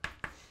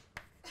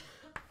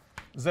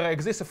 there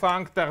exists a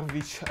functor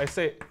which I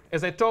say,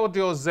 as I told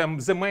you,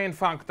 the main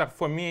functor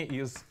for me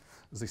is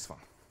this one,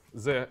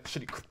 the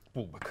Schrick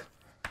pullback.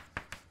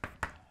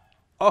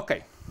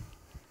 Okay.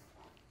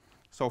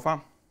 So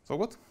far, so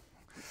good.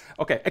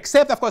 Okay,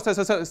 except of course this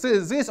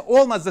is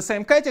almost the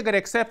same category,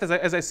 except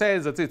as I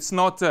said that it's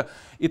not a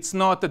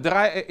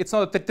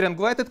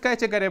triangulated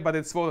category, but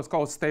it's what's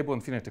called stable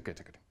infinity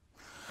category.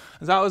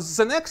 Now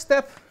the next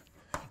step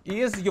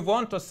is you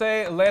want to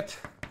say let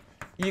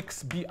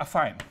x be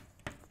affine.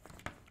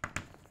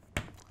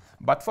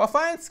 But for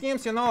affine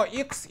schemes,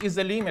 x is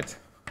a limit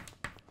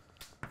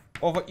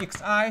over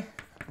xi,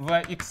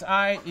 where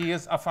xi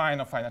is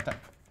affine of finite type.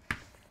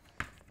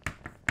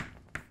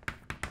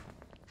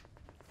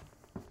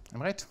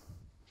 Right?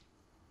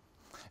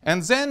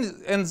 And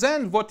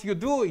then what you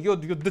do, you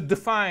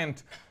define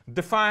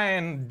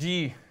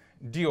d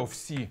of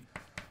c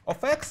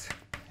of x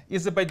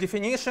is by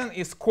definition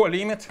is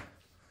co-limit.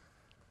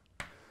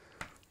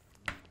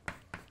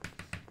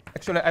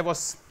 Actually, I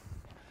was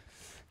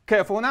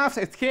careful enough,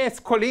 it has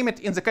colimit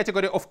in the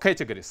category of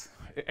categories,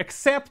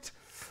 except,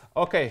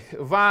 okay,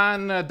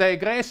 one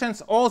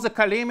digrations, all the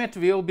colimit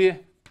will be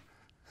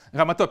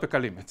homotopic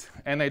limit,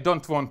 and I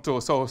don't want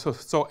to.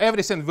 So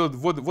everything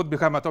would be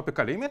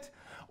homotopic limit,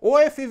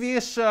 or if you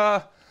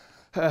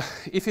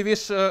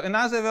wish, in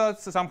other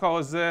words,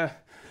 somehow the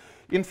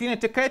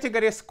infinity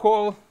categories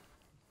call.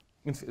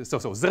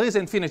 So there is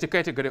infinity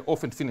category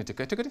of infinity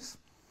categories,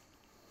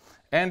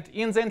 and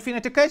in the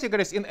infinity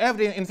categories, in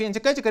every infinity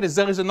category,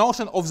 there is a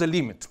notion of the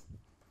limit.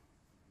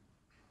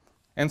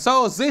 And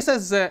so this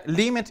is the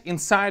limit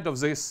inside of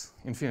this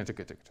infinity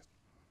category.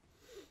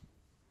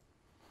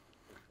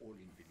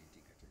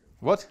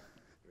 What?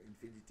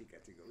 Infinity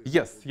category.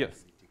 Yes,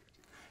 yes,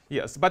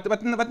 yes. But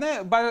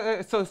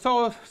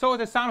so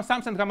there's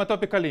something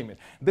homotopic limit.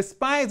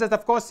 Despite that,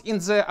 of course, in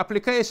the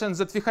applications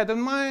that we had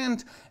in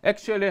mind,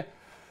 actually,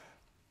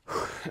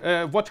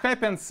 what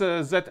happens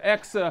that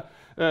x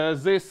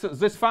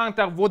this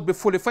functor would be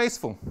fully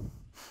faithful,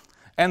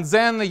 and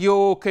then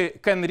you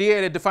can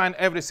really define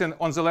everything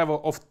on the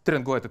level of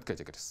triangulated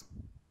categories.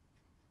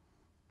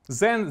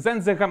 Then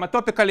the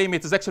homotopic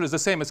limit is actually the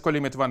same as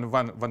colimit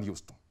one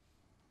used to.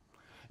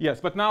 Yes,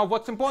 but now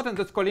what's important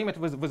is colimit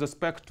with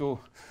respect to,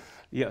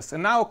 yes.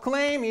 And now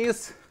claim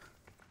is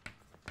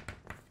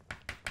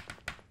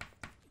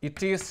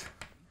it is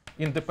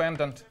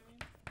independent.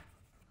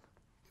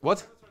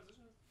 What?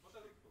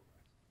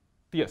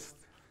 Yes.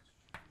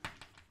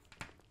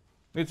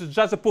 It's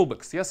just a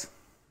pullbacks, yes?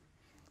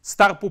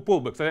 Star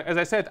pullbacks. As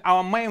I said,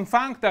 our main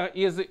functor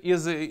is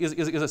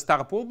a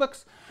star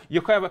pullbacks.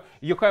 You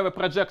have a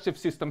projective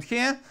system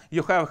here.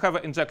 You have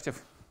an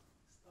injective.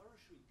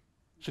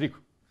 Shriek.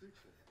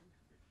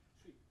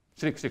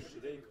 Shriek.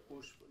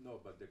 Push, no,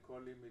 but the core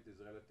limit is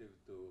relative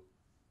to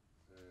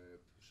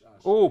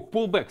push. Oh,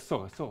 pullbacks.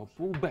 Sorry,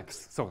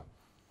 pullbacks. Sorry.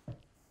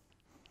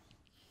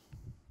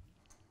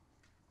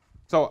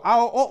 So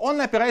our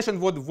only operation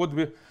would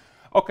be,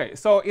 okay.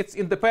 So it's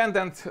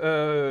independent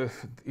on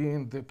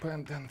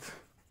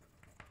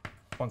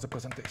the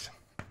presentation.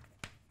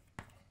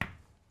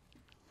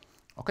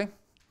 Okay,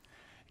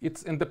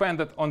 it's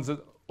independent on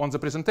the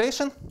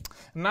presentation.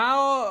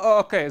 Now,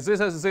 okay, this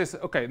is this.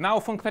 Okay, now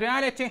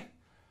functoriality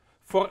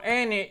for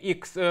any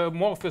x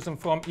morphism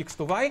from x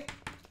to y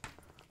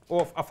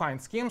of affine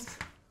schemes.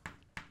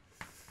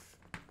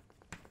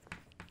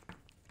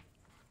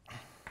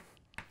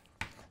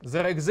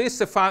 There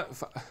exists a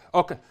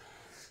okay.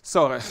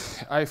 Sorry,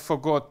 I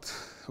forgot.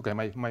 Okay,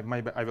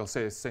 maybe I will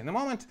say this in a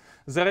moment.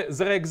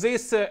 There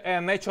exists a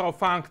natural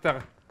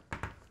functor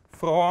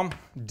from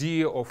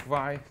d of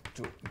y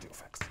to d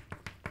of x.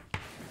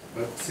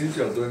 But since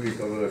you're doing it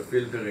over a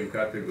filtering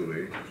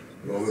category,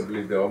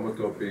 probably the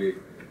homotopy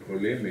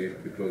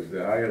limit, because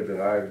the higher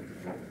derived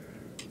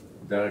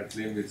direct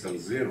limits are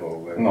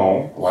 0.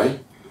 No, why?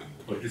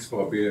 At least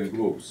for abelian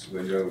groups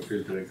when you have a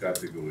filtering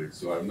category.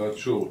 So I'm not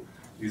sure.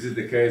 Is it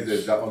the case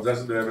that on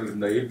that level of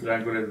naive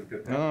triangulated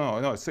category?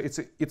 No.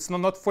 It's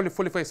not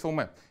fully faithful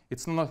map.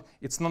 It's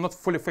not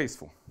fully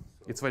faithful.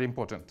 It's very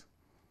important.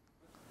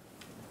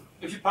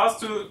 If you pass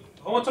to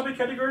homotopic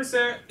categories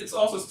there, it's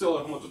also still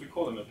a homotopic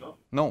colimit,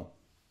 no?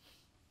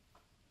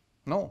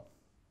 No.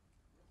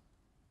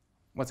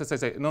 What does I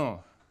say?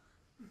 No.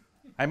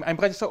 I'm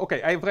pretty sure. Okay.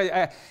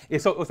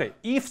 So okay.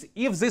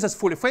 If this is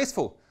fully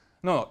faithful,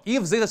 no.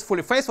 If this is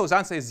fully faithful, the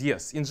answer is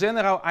yes. In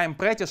general, I'm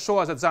pretty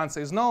sure that the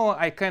answer is no.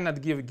 I cannot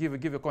give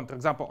a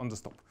counterexample on the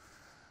stop.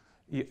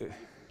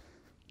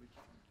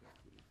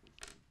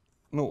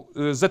 No,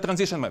 the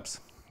transition maps.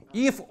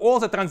 If all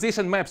the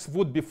transition maps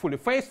would be fully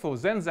faithful,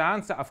 then the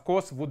answer, of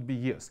course, would be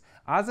yes.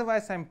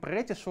 Otherwise, I'm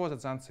pretty sure that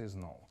the answer is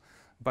no.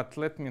 But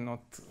let me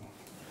not.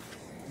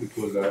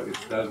 Because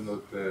it does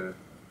not.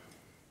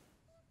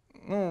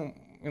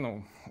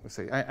 No,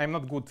 say I'm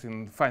not good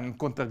in finding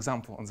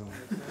counterexample on the.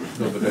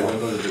 No, but I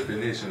don't know the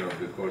definition of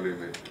the core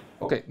limit.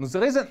 Okay, no,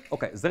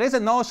 there is a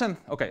notion.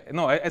 Okay,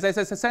 no, as I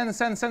said, send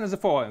is the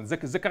following.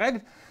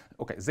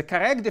 The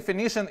correct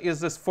definition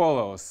is as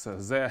follows.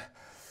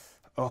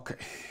 Okay,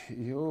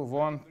 you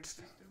want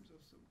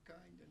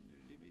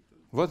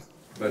what?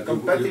 But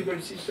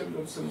compatible system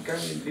of some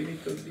kind and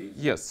limit of this.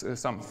 Yes,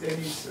 some. There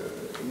is.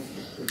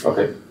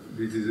 Okay.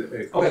 This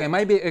is okay,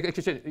 maybe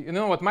you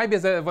know what? Maybe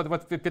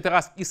what Peter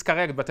asked is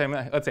correct, but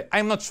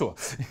I'm not sure.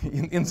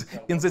 in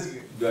this.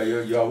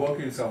 You are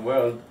working in some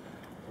world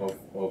of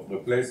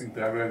replacing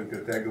triangular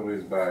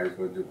categories by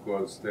what you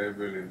call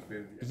stable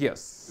infinity.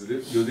 Yes.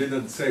 You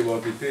didn't say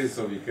what it is,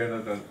 so we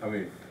cannot. I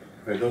mean,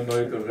 if I don't know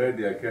it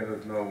already, I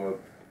cannot know what.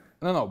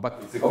 No,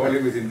 but it's a core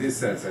limit in this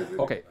sense, I think.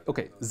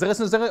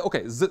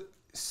 Okay.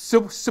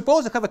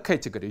 Suppose you have a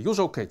category,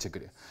 usual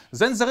category.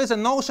 Then there is a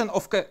notion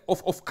of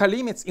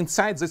colimits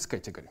inside this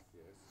category.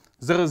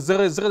 Yes.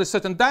 There is a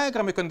certain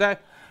diagram you can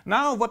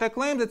Now, what I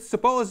claim that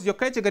suppose your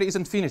category is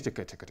infinity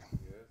category.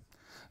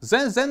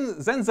 Yes.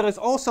 Then there is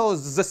also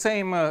the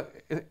same,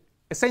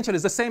 essentially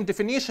the same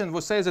definition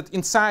which says that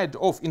inside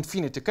of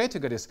infinity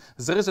categories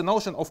there is a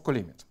notion of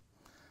colimit.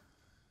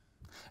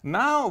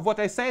 Now, what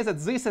I say is that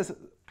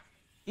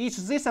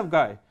this of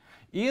guy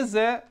is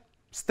a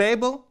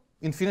stable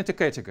infinity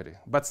category.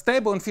 But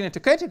stable infinity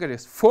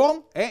categories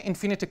form an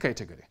infinity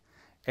category.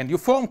 And you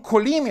form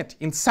colimit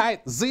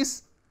inside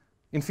this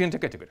infinity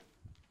category.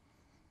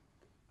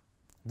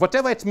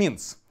 Whatever it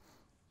means.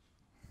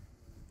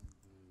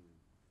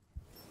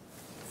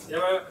 Yeah,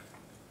 but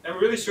I'm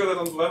really sure that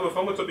on the level of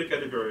homotopy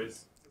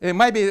categories. It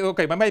might be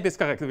okay, but maybe it's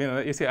correct.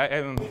 You see,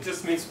 it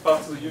just means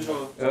part of the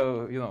usual.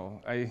 You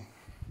know,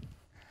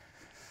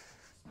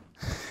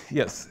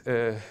 yes.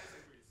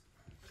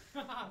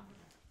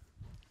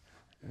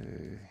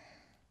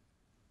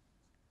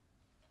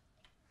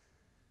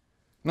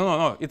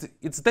 No.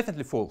 It's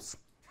definitely false.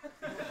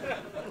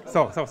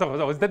 So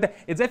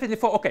it's definitely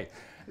false. Okay.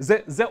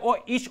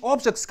 Each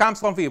object comes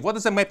from V. What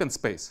is the mapping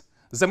space?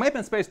 The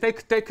mapping space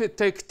take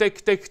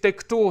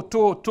two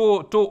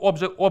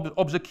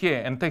object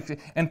here and take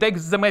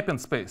the mapping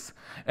space.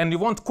 And you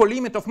want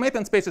colimit of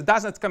mapping space. It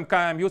doesn't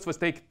compute with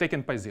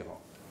taken by 0.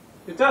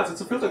 It does.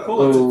 It's a filtered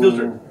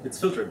colimit. It's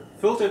filtered.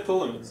 Filtered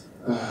colimits.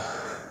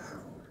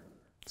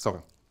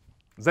 Sorry.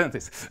 Then it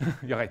is.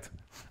 You're right.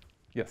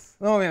 Yes.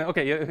 No, I mean,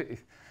 okay.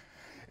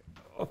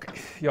 Okay.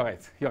 You're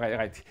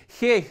right.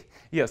 Here,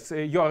 yes,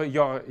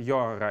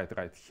 you're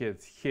right. Here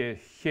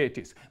it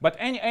is. But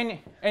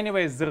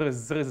anyways, there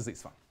is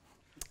this one.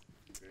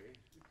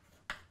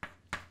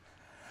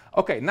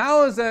 Okay.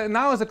 Now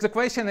the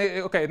question.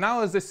 Okay.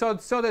 Now the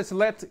third is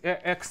let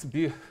x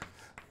be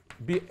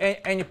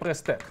any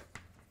pre-stack.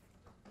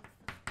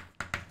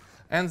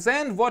 And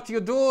then what you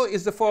do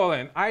is the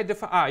following.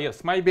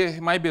 Yes, maybe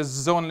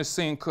the only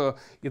thing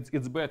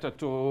it's better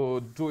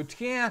to do it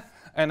here.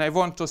 And I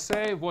want to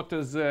say what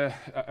is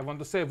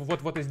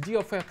what is d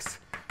of x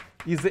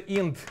is the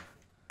int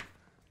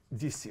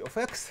dc of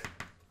x.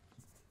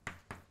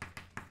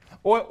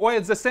 Or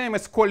it's the same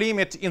as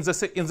colimit in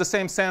the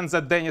same sense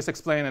that Dennis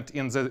explained it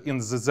in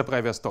the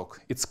previous talk.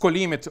 It's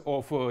colimit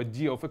of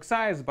d of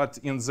xi's, but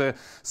in the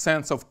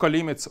sense of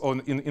colimits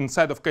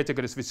inside of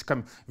categories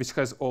which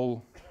has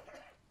all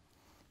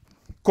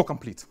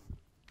co-complete.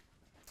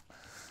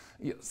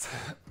 Yes.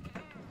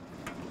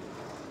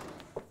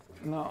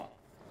 Now,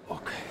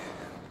 okay.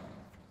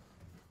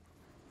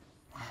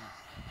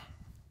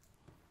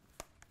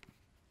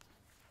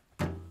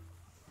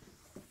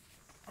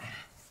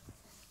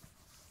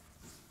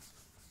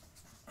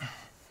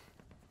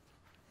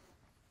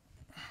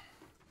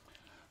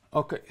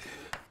 Okay.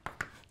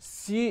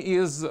 C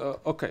is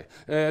okay.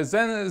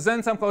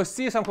 Then somehow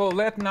C somehow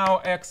let now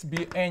x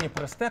be any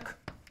pre-stack.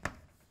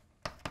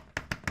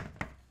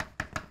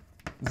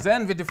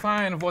 Then we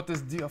define what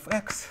is d of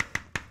x.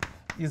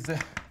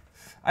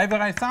 I will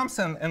write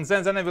something, and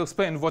then I will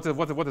explain what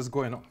is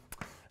going on.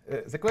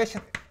 The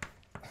question: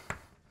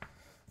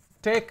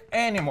 take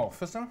any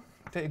morphism,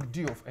 take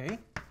d of a,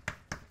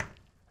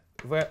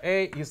 where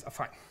a is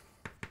affine.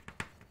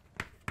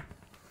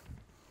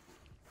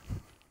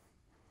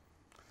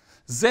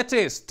 That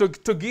is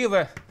to give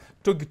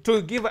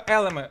an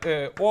element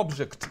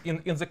object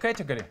in the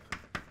category.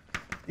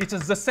 It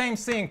is the same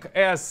thing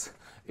as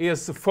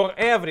is for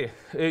every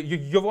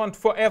you want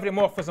for every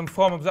morphism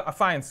from the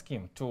affine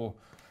scheme to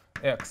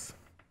x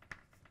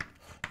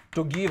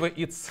to give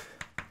its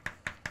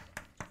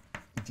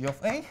d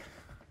of a,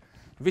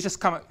 which is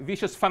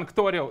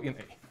functorial in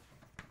a.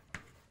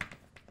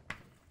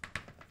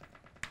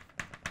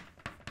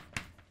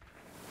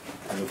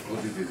 And of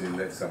course, it is in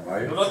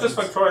Samayev. No, not just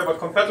factorial, but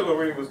compatible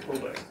really with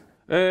pullbacks.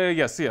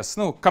 Yes.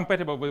 No,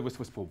 compatible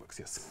with pullbacks.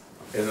 Yes.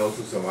 And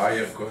also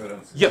Samayev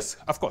coherence. Yes,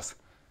 of course.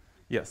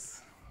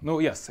 Yes. No,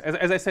 yes.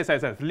 As I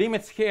said,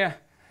 limits here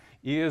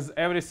is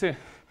everything.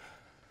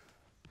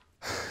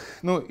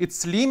 No,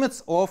 it's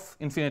limits of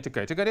infinity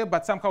category,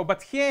 but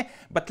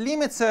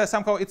limits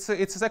somehow it's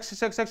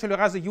actually a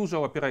rather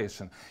usual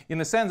operation in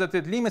the sense that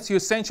it limits you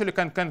essentially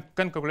can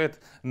calculate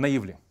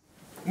naively.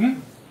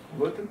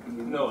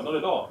 No, not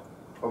at all.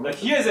 Like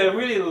here's a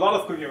really lot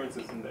of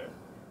coherences in there.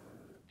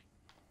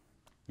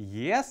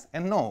 Yes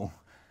and no.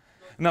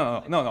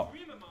 No.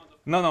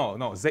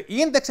 The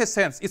index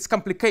sense it's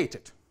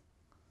complicated.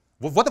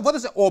 What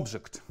is the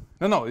object?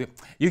 No.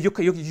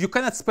 You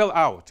cannot spell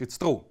out. It's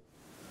true.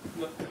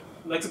 No.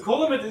 Like the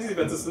colimit is easy,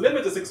 but this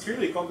limit is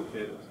extremely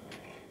complicated.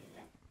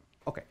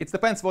 Okay, it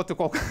depends what to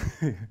call.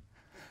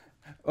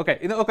 Okay.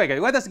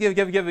 Let us give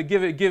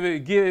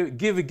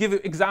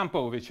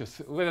example which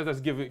is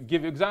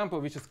give example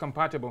which is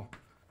compatible.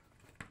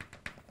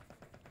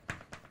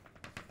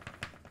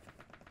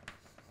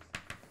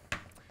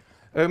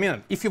 I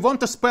mean, if you want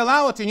to spell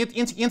out, you need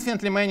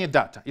infinitely many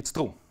data. It's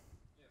true.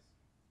 Yes.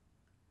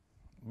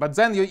 But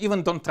then you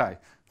even don't try.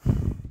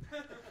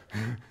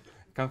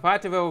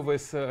 Compatible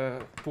with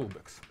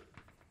pullbacks.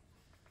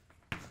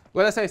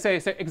 Let us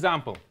say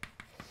example.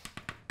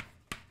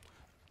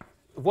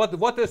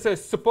 What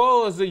is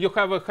suppose you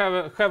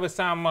have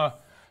some.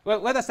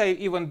 Let us say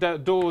even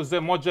do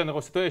the more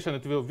general situation.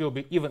 It will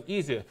be even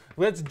easier.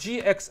 Let's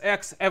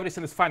gxx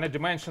everything is finite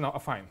dimensional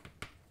affine.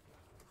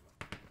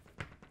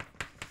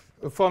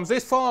 From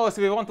this follows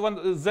we want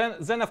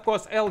then of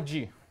course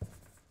LG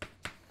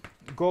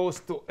goes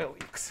to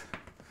LX.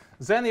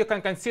 then you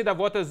can consider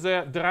what is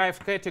the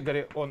derived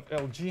category on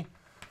LG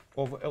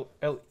of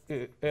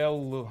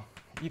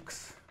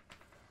Lx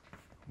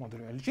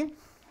modulo LG.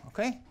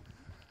 Okay?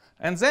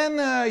 And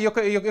then you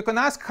can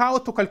ask how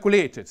to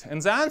calculate it. And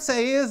the answer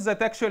is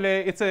that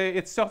actually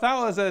it's sort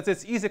out that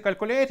it's easy to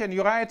calculate, and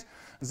you write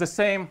the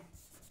same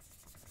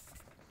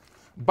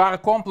bar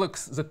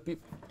complex that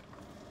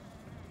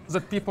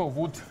people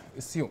would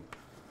assume.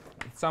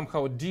 It's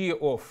somehow d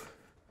of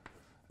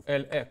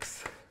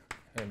Lx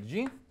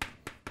Lg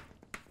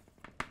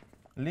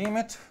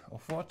limit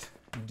of what?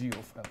 D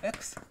of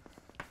Lx,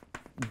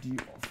 d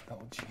of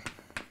Lg.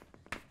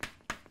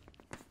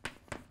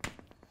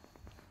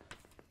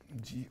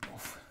 G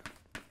of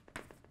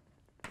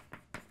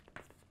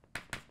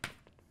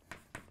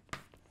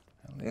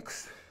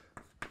Lx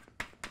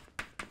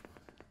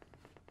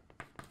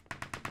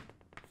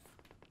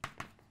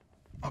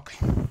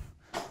okay,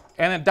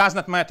 and it does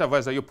not matter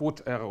whether you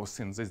put arrows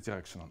in this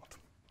direction or not.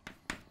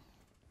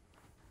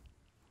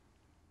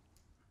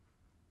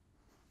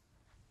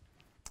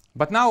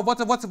 But now,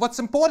 what's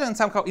important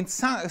somehow?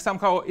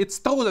 Somehow it's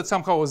true that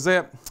somehow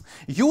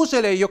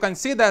usually you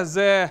consider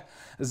the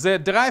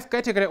derived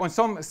category on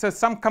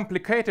some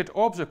complicated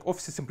object of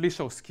the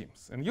simplicial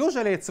schemes, and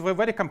usually it's a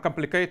very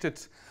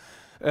complicated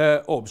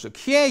object.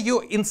 Here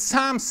you, in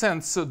some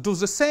sense, do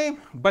the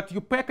same, but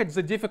you package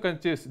the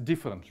difficulties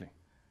differently.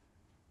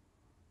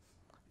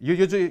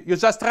 You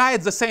just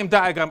write the same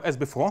diagram as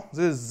before.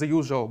 This is the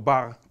usual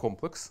bar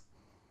complex.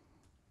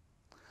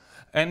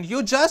 And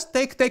you just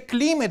take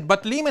limit,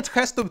 but limit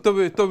has to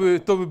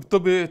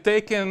be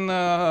taken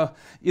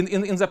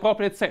in the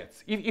appropriate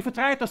sets. If you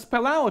try to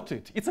spell out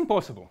it, it's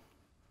impossible.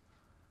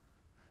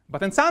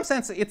 But in some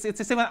sense,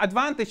 it's even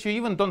advantage you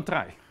even don't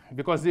try,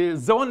 because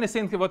the only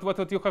thing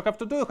what you have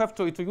to do, you have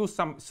to use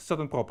some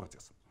certain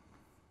properties.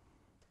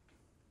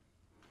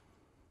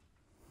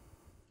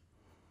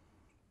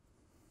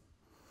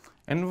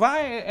 And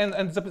why?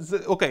 And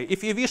okay,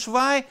 if you wish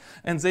why,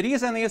 and the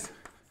reason is.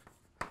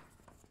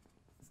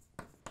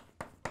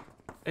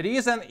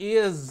 Reason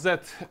is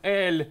that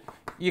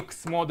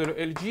Lx modulo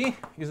Lg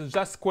is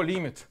just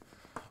co-limit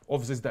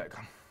of this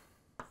diagram.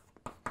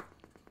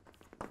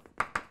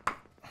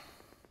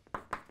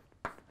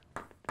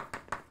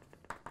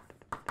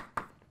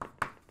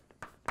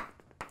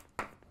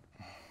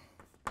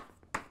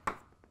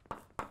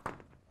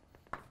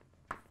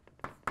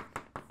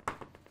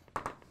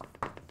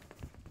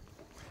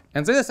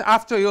 And this is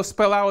after you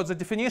spell out the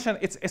definition.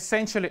 It's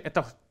essentially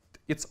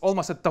it's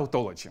almost a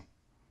tautology.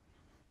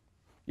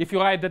 If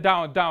you write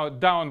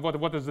down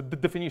what is the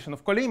definition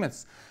of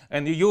colimits,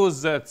 and you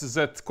use that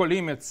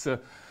colimits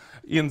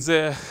in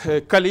the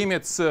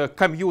colimits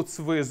commutes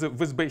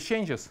with base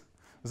changes,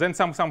 then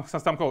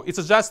somehow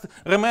it's just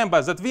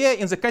remember that we are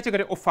in the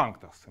category of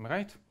functors, am I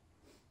right?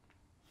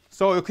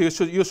 So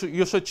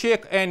you should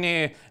check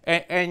any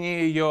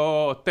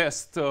your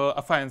test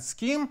affine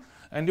scheme,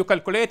 and you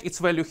calculate its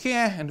value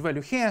here and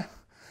value here,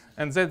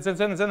 and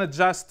then it's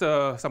just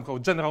somehow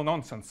general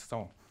nonsense.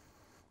 So.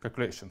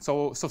 Calculation.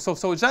 So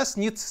it just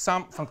needs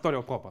some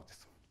functorial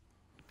properties.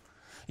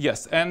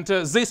 Yes, and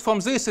this from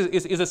this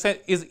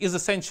is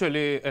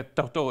essentially a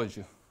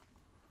tautology.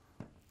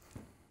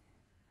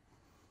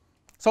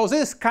 So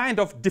this kind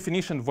of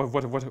definition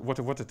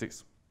what it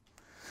is.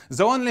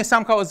 The only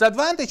somehow the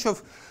advantage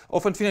of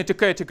infinity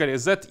category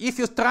is that if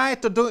you try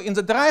to do in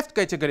the derived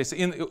categories,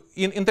 in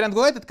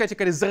triangulated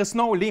categories, there is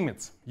no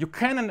limits. You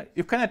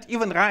cannot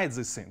even write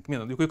this thing. I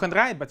mean, you can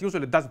write, but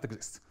usually it doesn't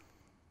exist.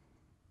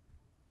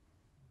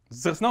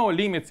 There's no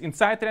limits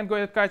inside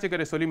triangulated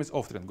categories or limits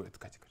of triangulated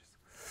categories.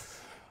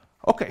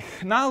 Okay,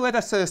 now let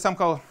us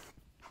somehow.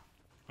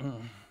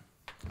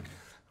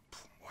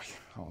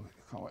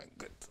 How I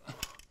get.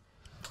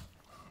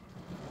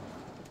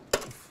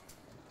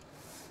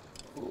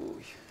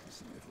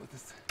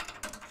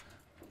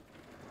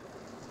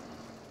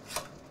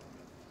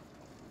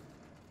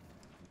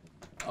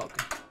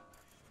 Okay.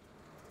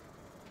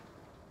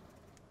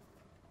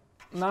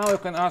 Now you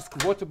can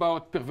ask, what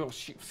about perverse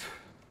sheaves?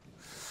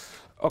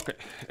 Okay,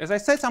 as I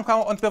said,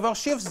 somehow on perverse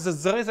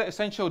sheaves, there is an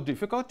essential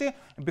difficulty,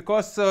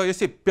 because you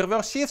see,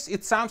 perverse sheaves,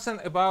 it's something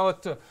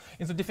about,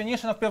 in the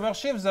definition of perverse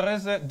sheaves, there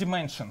is a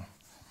dimension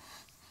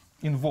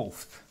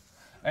involved.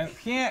 And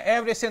here,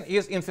 everything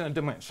is infinite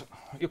dimension.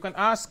 You can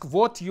ask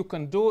what you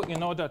can do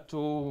in order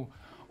to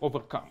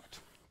overcome it.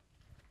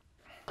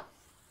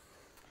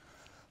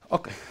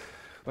 Okay,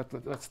 but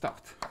let's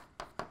start.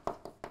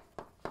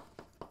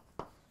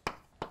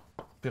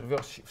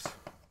 Perverse sheaves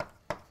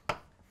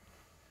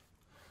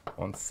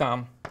on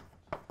some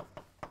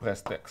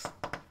rest X.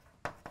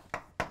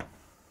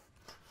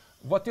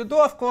 What you do,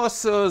 of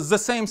course, the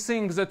same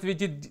thing that we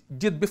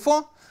did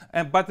before,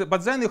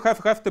 but then you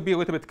have to be a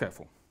little bit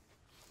careful.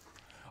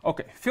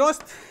 Okay,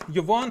 first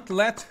you won't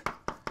let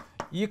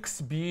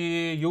X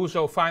be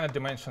usual finite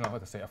dimensional,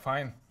 let us say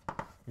affine,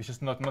 which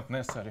is not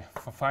necessary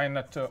for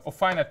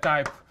finite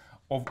type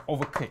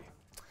over K.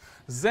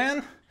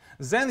 Then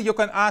you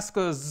can ask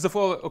the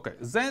following. Okay,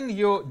 then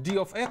your D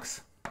of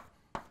X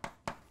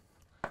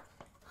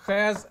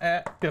has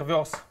a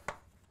perverse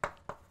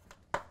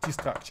T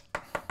structure.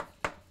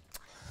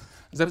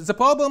 The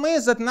problem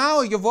is that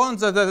now you want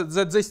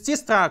that this T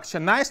structure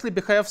nicely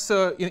behaves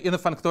in a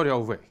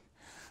functorial way.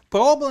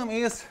 Problem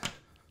is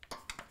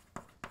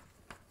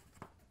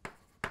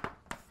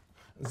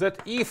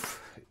that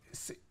if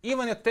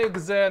even you take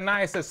the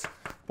nicest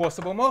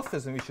possible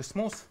morphism, which is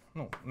smooth,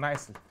 no,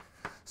 nicely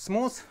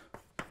smooth,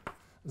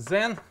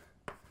 then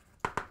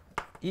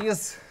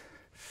is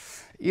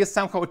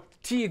somehow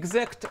T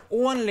exact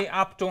only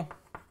up to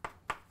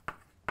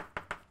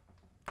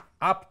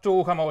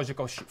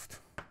homological shift.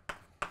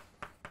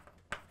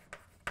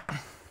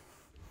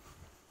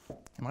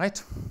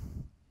 Right?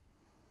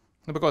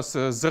 Because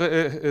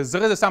there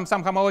is some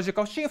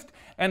homological shift,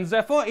 and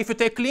therefore, if you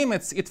take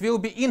limits, it will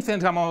be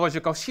infinite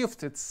homological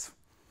shift. It's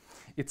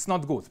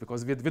not good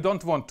because we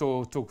don't want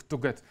to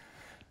get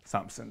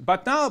something.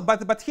 But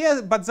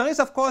there is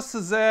of course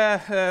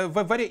the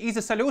very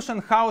easy solution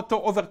how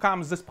to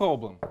overcome this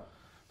problem.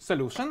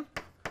 Solution: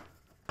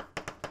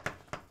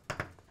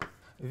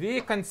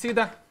 we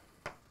consider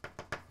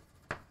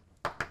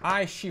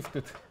I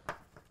shifted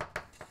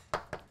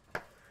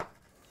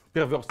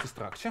perverse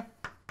structure.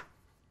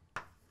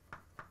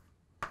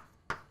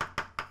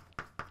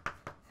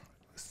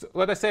 So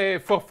let us say,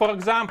 for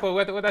example,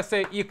 let us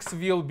say X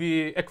will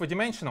be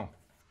equidimensional.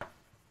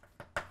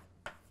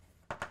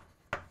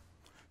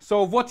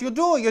 So what you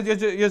do, you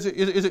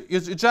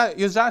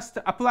just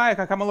apply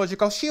a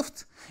homological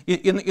shift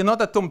in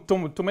order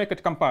to make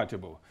it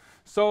compatible.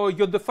 So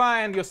you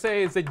define, you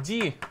say that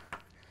D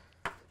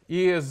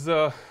is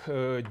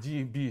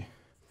dB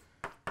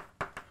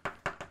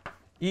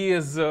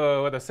is,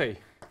 let us say,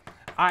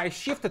 I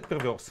shifted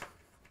perverse.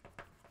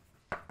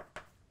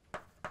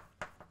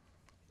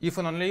 If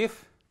and only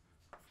if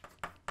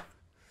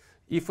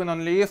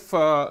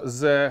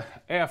the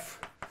F,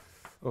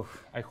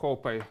 I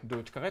hope I do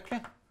it correctly,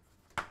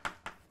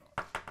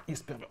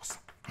 is perverse.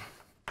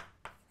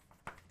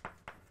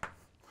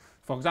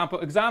 For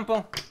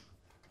example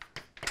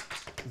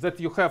that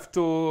you have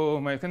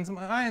to make in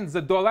mind,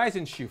 the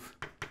dualizing sheaf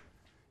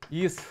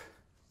is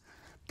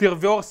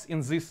perverse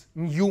in this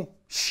new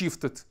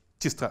shifted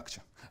T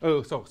structure.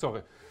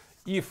 Sorry.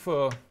 If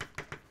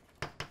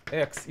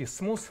X is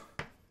smooth,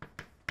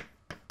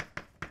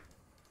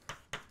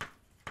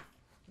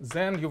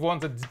 then you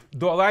want the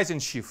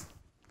dualizing sheaf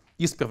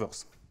is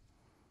perverse.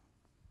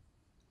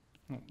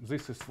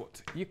 This is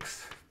what?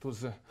 X to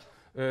the,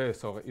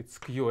 sorry, it's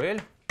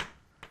QL,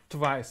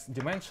 twice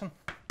dimension,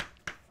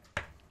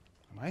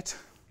 right?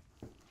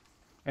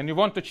 And you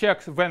want to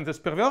check when this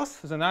perverse,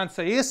 the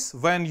answer is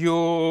when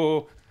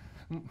you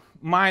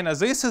minus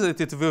this,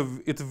 it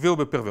will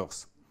be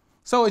perverse.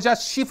 So it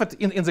just shift it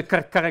in the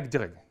correct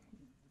direction.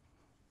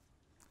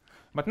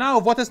 But now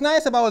what is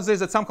nice about this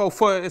is that somehow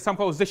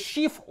the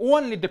sheaf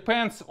only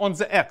depends on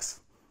the x.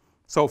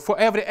 So for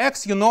every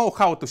x you know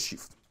how to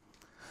shift.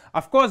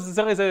 Of course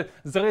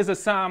there is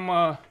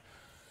some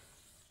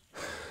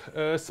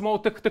small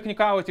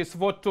technicalities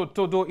what to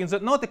do in the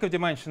not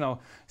equidimensional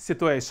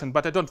situation,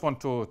 but I don't want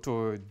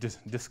to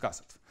discuss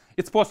it.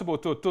 It's possible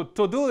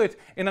to do it,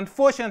 and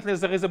unfortunately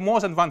there is more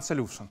than one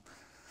solution,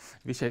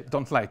 which I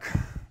don't like.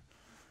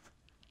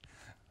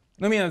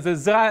 I mean,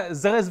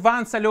 there is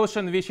one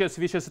solution which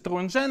is true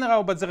in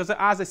general, but there is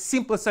other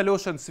simple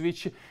solutions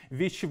which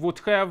would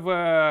have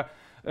worse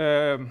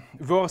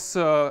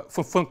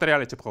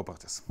functoriality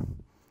properties,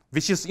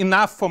 which is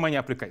enough for many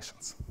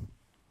applications.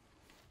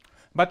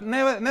 But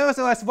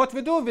nevertheless, what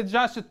we do, we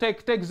just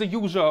take the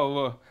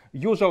usual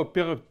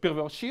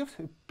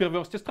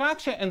perverse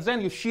structure, and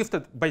then you shift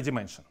it by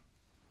dimension.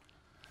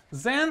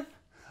 Then,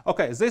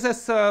 okay, this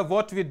is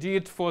what we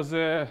did for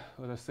the,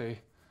 let's say,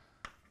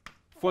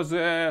 for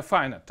the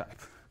finite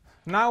type.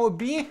 Now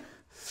B,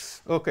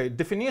 okay,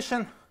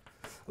 definition,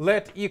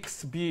 let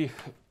X be,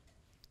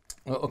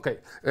 okay,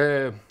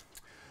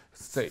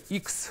 say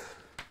X,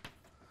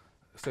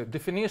 say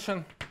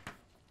definition,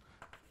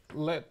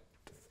 let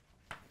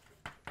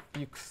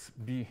X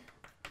be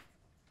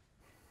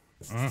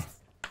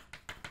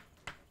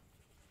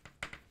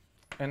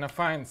an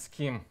affine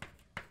scheme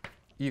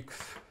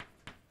X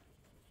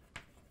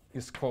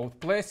is called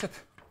placid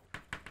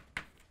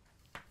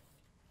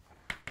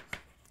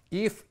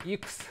if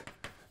X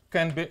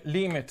can be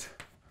limit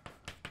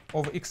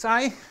of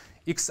xi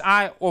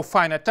of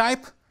finite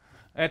type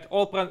at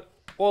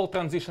all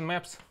transition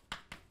maps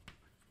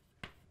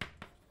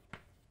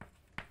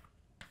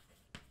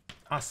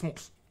are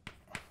smooth.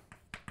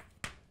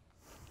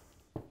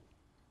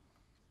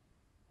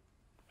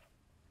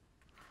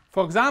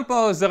 For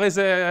example, there is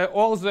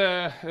all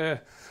the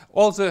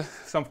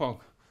some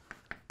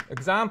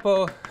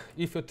example.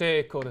 If you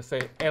take, let's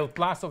say, L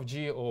plus of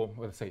G, or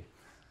let's say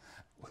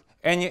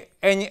any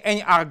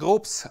R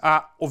groups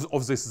are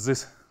of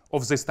this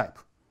type.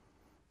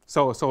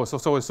 So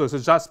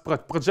it's just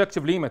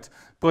projective limit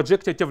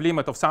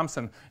of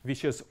something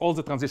which is all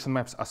the transition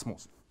maps are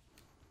smooth.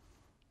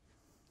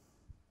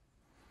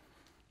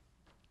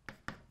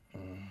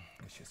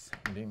 Which is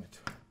limit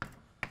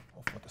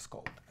of what is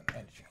called an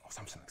LG or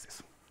something like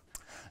this.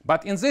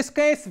 But in this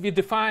case, we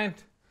defined,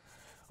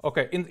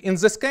 Okay, in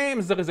this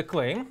case, there is a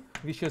claim,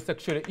 which is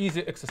actually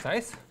easy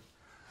exercise,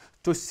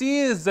 to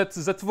see that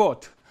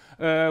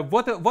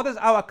what is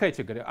our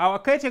category? Our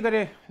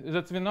category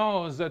that we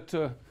know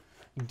that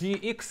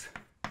dx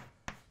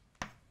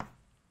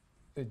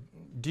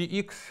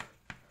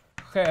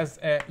has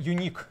a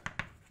unique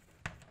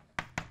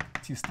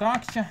T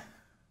structure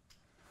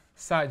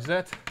such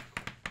that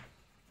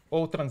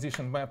all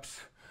transition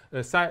maps,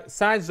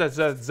 such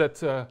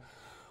that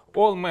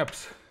all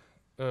maps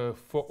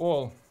for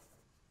all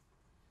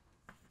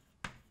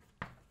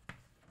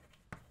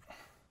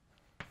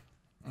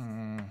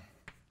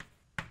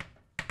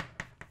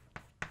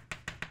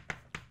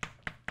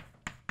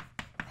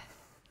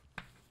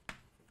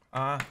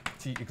are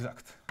T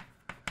exact.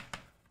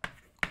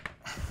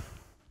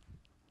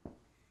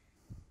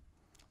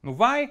 Now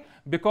why?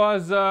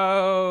 Because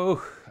I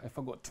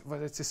forgot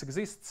whether this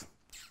exists.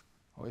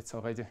 Oh, it's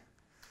already.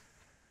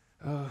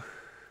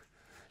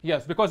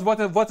 Yes, because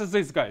what is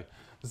this guy?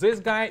 This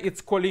guy,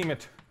 it's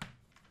co-limit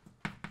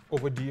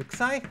over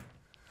dxi.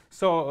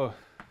 So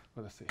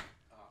what do I say?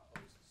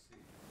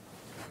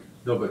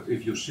 No, but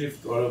if you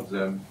shift all of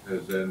them,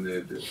 then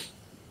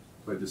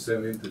by the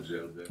same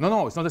integer. Then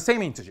No, it's not the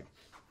same integer.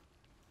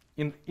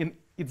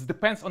 It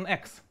depends on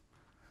x.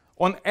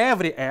 On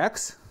every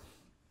x,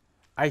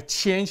 I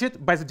change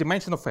it by the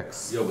dimension of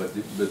x. Yeah, but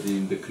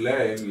in the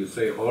claim, you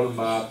say all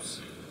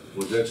maps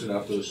projection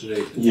after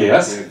shape.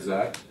 Yes.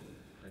 Exact.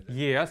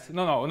 Yes.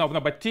 No.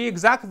 But T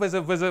exact with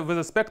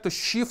respect to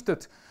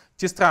shifted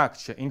T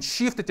structure. In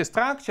shifted T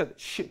structure,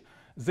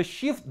 the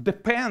shift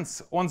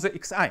depends on the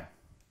xi.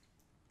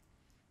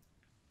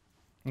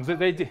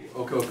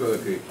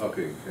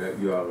 Okay.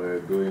 You are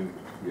doing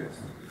yes.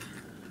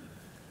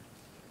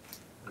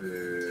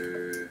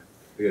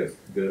 Yes.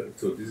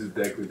 So this is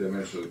the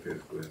equidimensional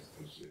case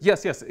question.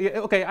 Yes.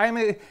 Okay.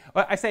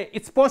 I say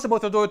it's possible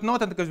to do it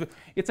not because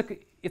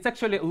it's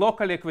actually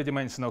locally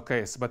equidimensional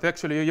case, but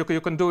actually you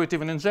can do it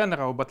even in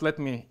general. But let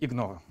me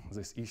ignore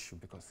this issue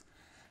because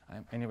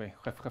anyway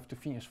have to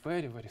finish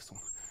very soon.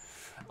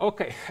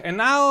 Okay. And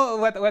now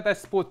let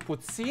us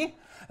put C.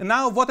 And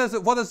now what is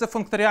the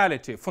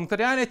functoriality?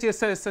 Functoriality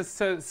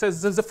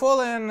says the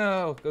following.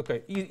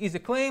 Okay. Easy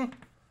claim.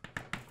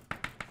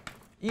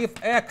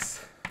 If x,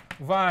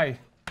 y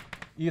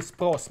is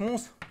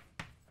pro-smooth,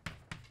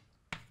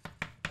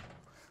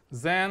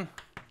 then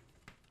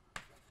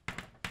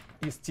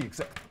is T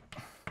exact.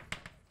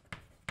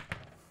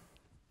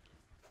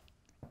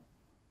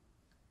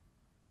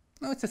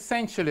 No, it's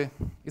essentially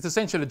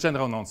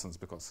general nonsense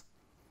because.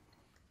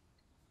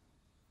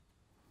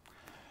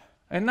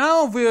 And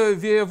now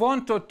we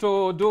want to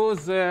do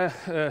the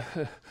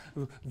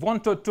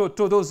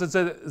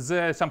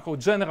somehow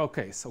general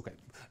case. Okay.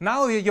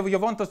 Now you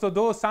want us to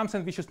do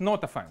something which is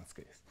not a affine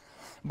case.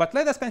 But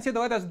let us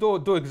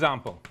do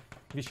example,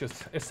 which is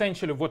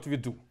essentially what we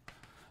do.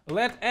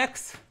 Let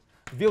x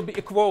will be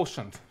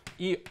equotient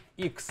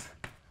ex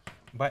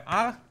by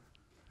r.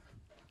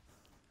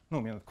 No,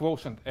 I mean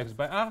quotient x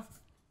by r.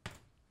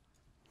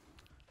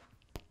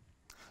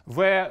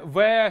 Where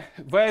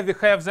we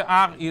have the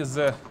r is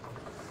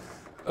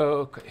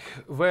okay.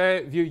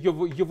 Where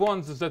you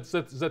want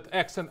that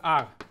x and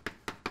r.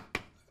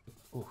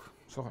 Oh,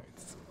 sorry.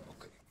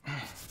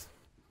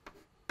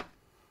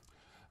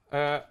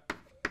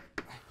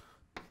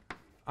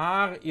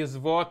 R is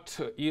what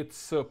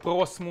it's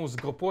pro-smooth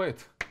groupoid.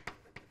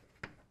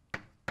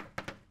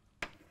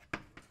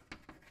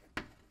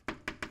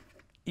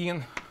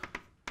 In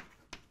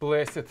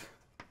placid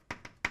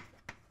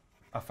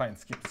affine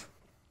schemes.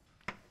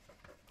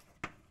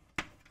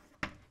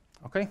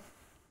 Okay.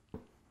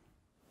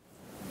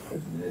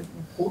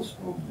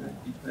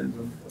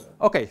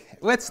 Okay,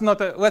 let's not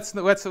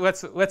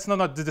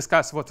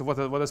discuss what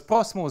is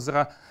pro-smooth.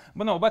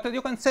 But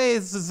you can say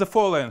it's the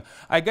following.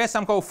 I guess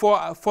somehow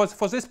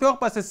for this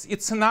purpose,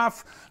 it's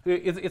enough.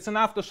 It's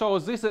enough to show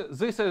this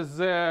is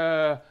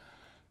the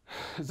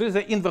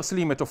inverse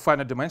limit of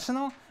finite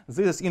dimensional.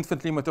 This is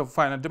infinite limit of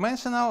finite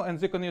dimensional,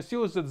 and you can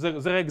use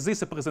that there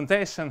exists a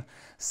presentation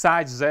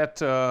such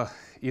that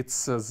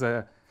it's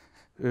the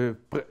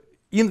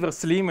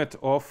inverse limit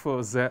of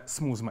the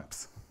smooth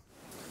maps.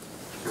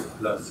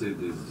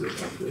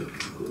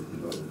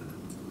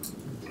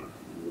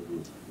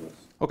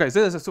 Okay,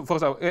 this is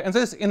and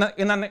this is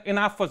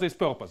enough for this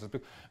purpose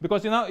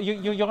because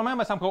you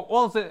remember somehow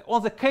all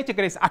the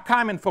categories are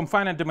coming from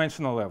finite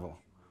dimensional level.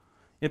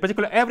 In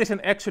particular,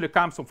 everything actually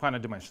comes from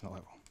finite dimensional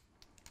level.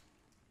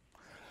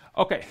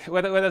 Okay,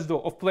 let us do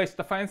of placed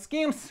affine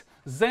schemes.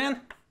 Then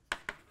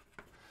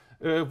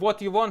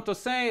what you want to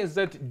say is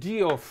that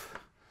d of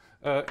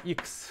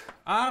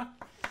xr,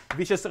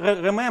 which is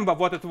remember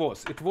what it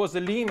was. It was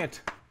the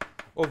limit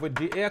over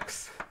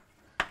dx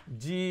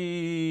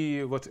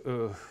d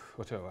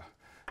whatever.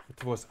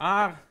 It was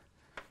r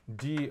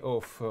d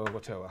of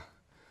whatever.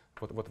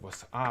 What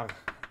was r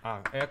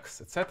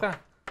rx etc.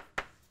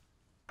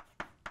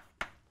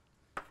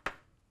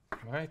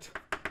 Right.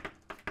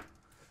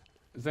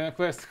 The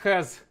quest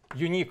has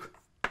unique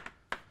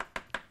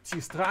T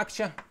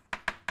structure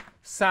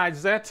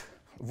such that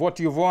what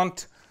you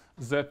want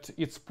that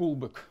its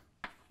pullback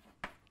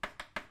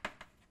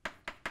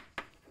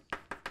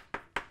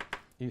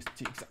is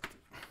T exactly.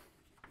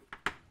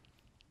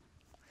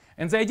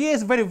 And the idea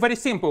is very, very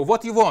simple.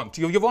 What you want?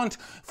 You want,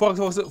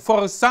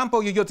 for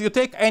example, you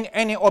take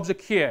any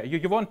object here.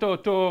 You want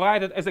to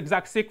write it as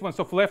exact sequence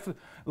of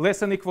less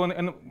than equal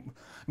and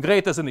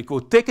greater than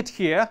equal. Take it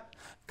here.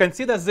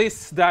 Consider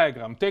this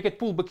diagram. Take it,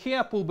 pull back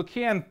here,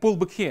 and pull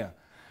back here.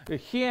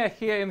 Here,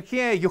 and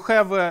here, you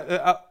have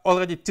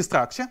already T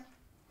structure.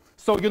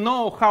 So you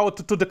know how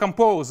to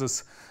decompose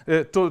this,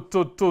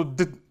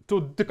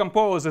 to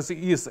decompose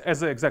this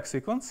as an exact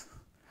sequence.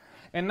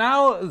 And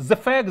now the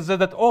fact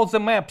that all the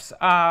maps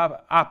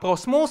are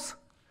pro-smooth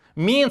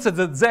means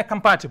that they're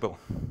compatible.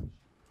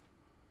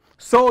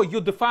 So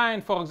you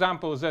define, for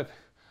example, that,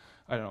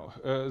 I don't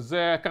know,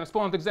 the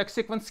corresponding exact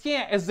sequence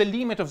here as the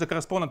limit of the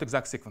corresponding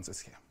exact sequences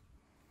here.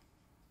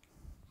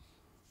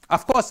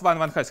 Of course, one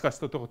has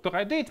to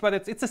write it, but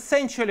it's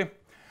essentially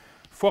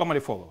formally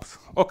follows.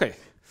 OK.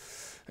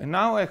 And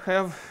now I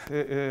have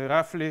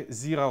roughly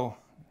zero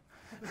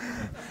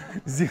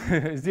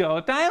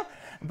time.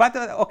 But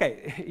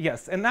OK,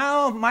 yes. And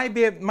now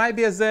maybe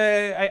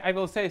I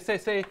will say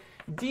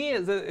D.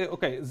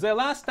 OK, the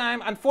last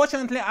time,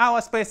 unfortunately, our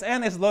space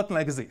N is not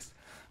like this.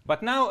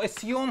 But now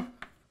assume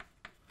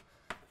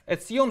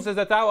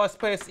that our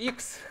space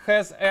X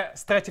has a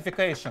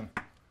stratification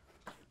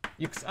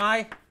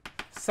Xi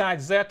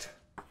such that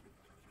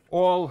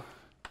all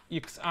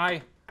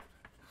Xi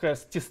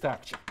has T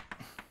structure.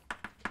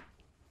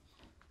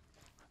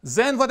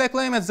 Then what I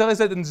claim is there is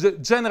a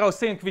general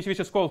thing which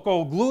is called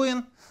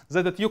gluing,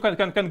 that you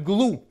can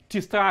glue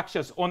T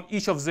structures on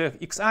each of the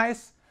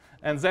Xi's,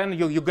 and then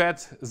you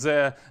get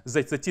the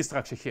T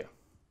structure here.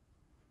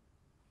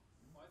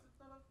 Why is it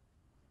not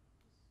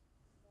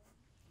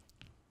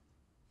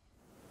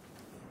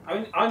I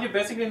mean, aren't you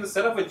basically in the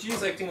setup where G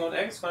is acting on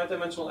X, finite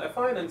dimensional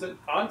affine, and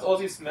aren't all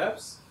these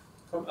maps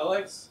from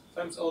Lx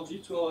times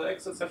Lg to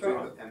Lx,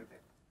 etc.?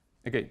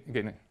 Again.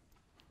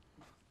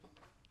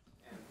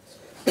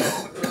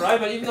 Right,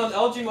 but even on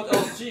LG mod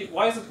LG,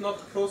 why is it not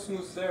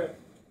pro-smooth there?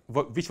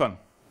 Which one?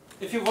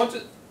 If you want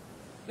to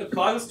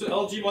apply this to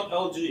LG mod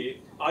LG,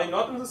 are you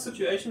not in the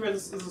situation where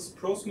this is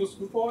pro-smooth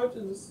groupoid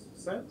in this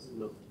sense?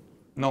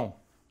 No,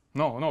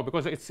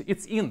 because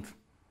it's int.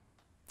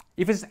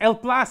 If it's L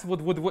plus,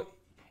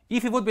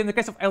 if it would be in the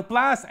case of L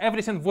plus,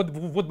 everything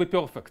would be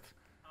perfect.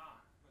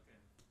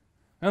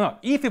 No.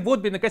 If it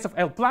would be in the case of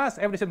L plus,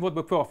 everything would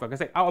be perfect. I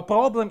say our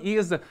problem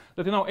is that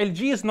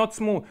LG is not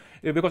smooth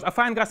because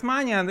affine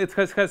Grassmannian it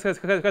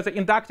has an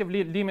inductive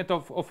limit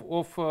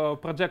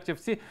of projective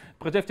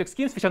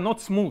schemes which are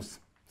not smooth.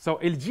 So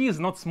LG is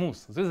not smooth.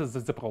 This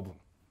is the problem.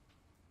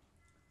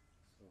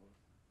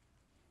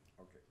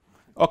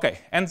 Okay,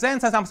 and then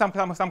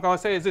somehow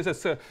say this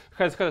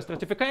has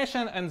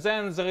stratification, and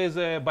then there is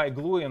by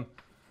gluing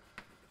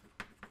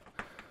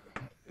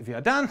we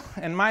are done.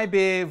 And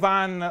maybe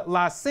one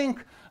last thing,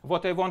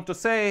 what I want to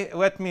say,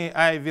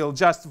 I will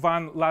just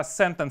one last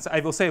sentence.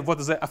 I will say what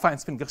is the affine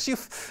Springer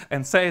sheaf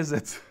and say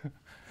that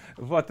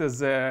what is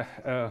the,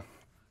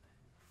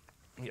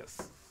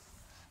 yes,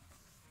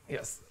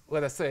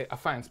 let us say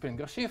affine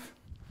Springer sheaf.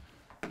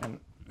 And,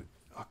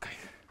 OK.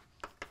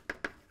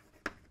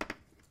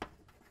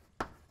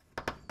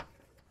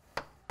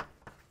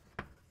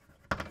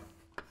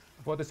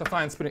 What is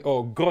affine Springer,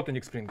 or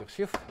Grothendieck-Springer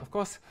sheaf, of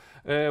course.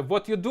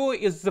 What you do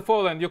is the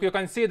following. You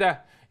consider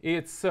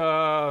it's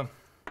I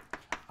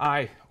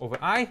over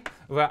I,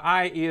 where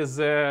I is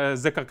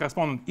the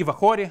corresponding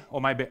Ivachori, or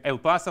maybe L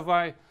plus of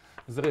I.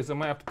 There is a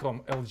map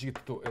from LG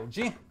to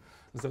LG.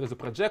 There is a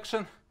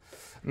projection.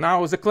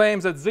 Now the claim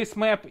that this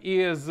map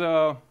is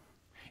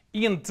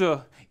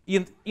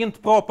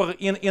int proper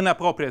in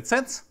inappropriate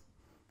sense.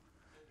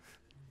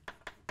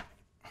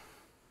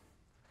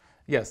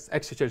 Yes,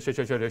 actually,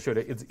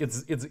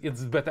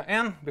 it's beta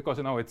n because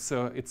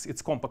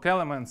it's compact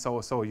element,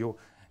 so you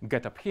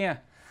get up here,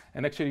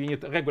 and actually you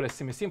need regular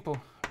semi-simple.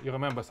 You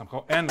remember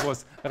somehow n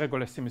was a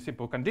regular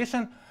semi-simple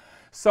condition.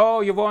 So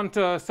you want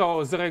then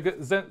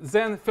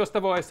first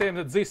of all I say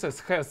that this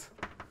has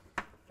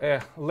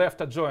a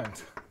left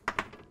adjoint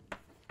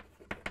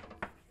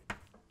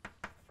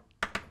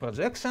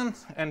projection,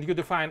 and you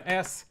define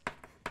S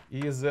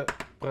is a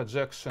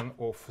projection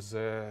of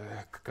the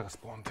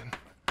corresponding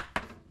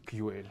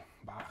QL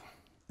bar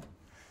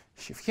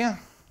sheaf here.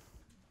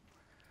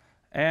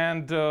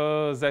 And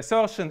the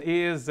assertion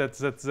is that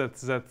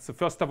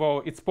first of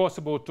all, it's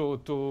possible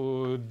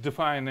to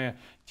define a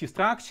T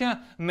structure.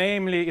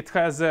 Namely, it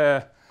has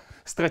a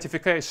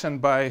stratification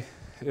by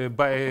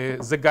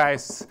the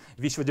guys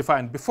which we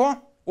defined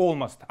before,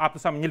 almost up to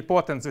some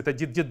nilpotents that I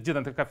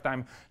didn't have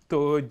time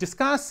to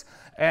discuss.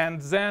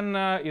 And then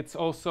it's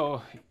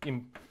also,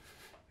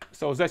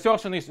 so the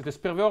assertion is it is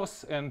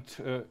perverse and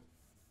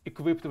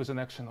equipped with an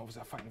action of the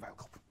affine Weil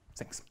group.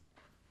 Thanks.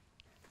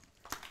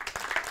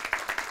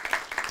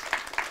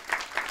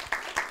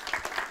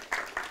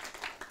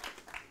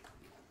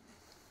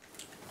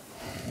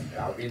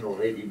 There have been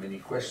already many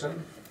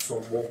questions.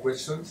 Some more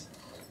questions.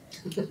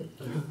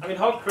 I mean,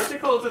 how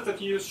critical is it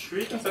that you use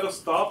shriek instead of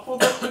star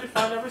pullback to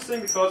define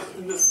everything? Because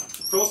in this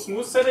closed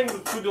smooth setting, the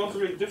two don't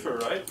really differ,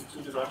 right? The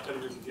two derived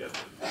categories you get.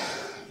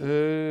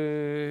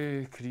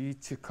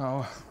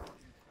 Critical.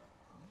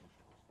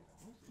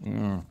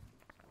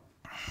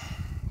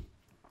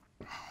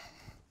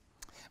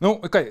 No,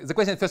 okay. The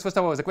question, first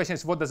of all, the question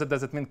is, what does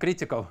it mean,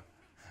 critical?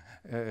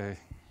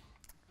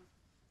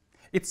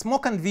 It's more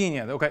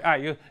convenient.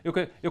 Okay,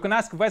 you can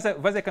ask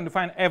whether you can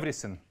define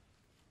everything.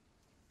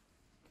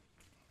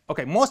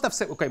 Okay,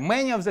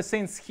 many of the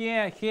things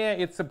here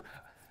it's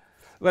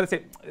let's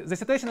say the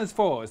situation is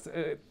follows.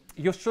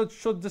 You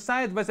should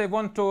decide whether you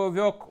want to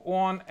work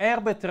on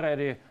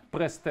arbitrary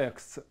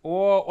press-texts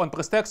or on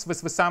press-texts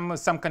with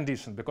some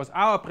condition, because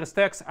our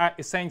press-texts are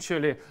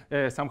essentially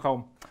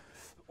somehow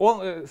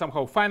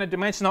finite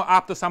dimensional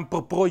up to some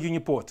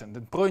pro-unipotent.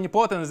 And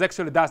pro-unipotent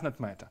actually does not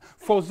matter.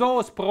 For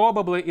those,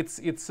 probably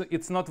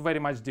it's not very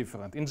much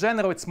different. In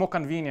general, it's more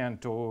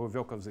convenient to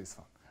work with this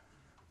one.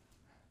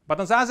 But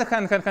on the other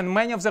hand,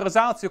 many of the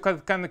results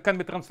can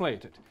be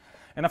translated.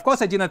 And of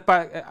course, I did not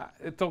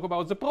talk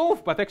about the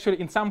proof, but actually,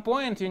 in some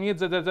point, you need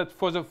that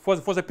for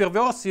the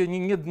perverse, you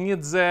need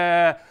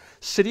the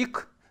shriek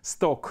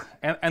stock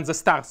and the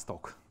star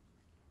stock.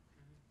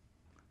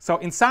 So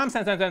in some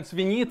sense,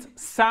 we need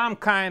some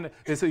kind.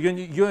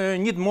 You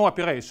need more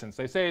operations.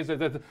 I say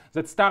that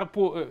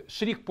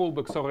shriek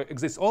pullback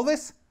exists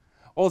always.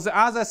 All the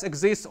others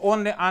exist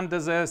only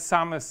under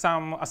some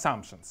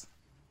assumptions.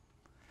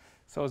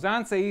 So the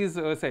answer is,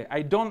 say,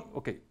 I don't.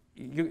 Okay,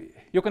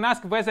 you can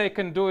ask whether I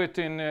can do it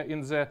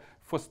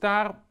for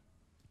star.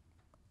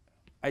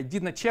 I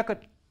did not check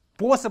it.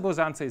 Possible.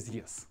 The answer is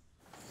yes.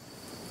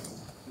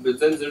 But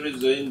then there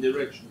is the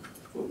indirection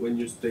for when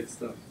you take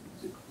star.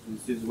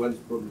 This is one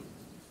problem.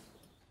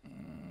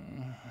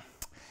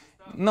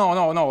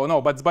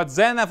 No. But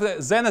then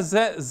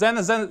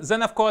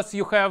of course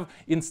you have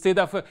instead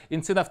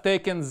of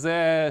taking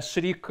the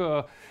shriek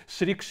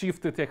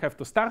shifted, you have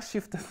to star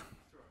shifted.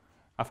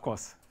 Of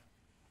course.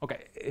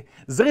 Okay.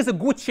 There is a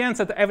good chance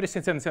that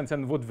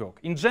everything would work.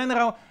 In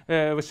general,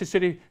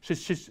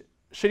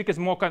 shriek is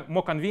more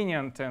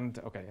convenient, and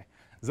okay.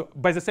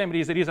 By the same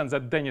reason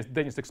that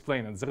Dennis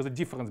explained, there is a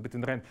difference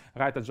between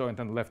right adjoint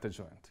and left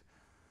adjoint.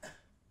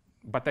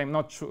 But I'm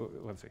not sure.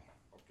 Let's see.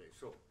 Okay,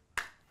 so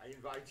I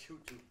invite you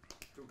to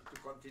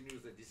continue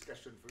the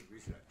discussion for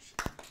research.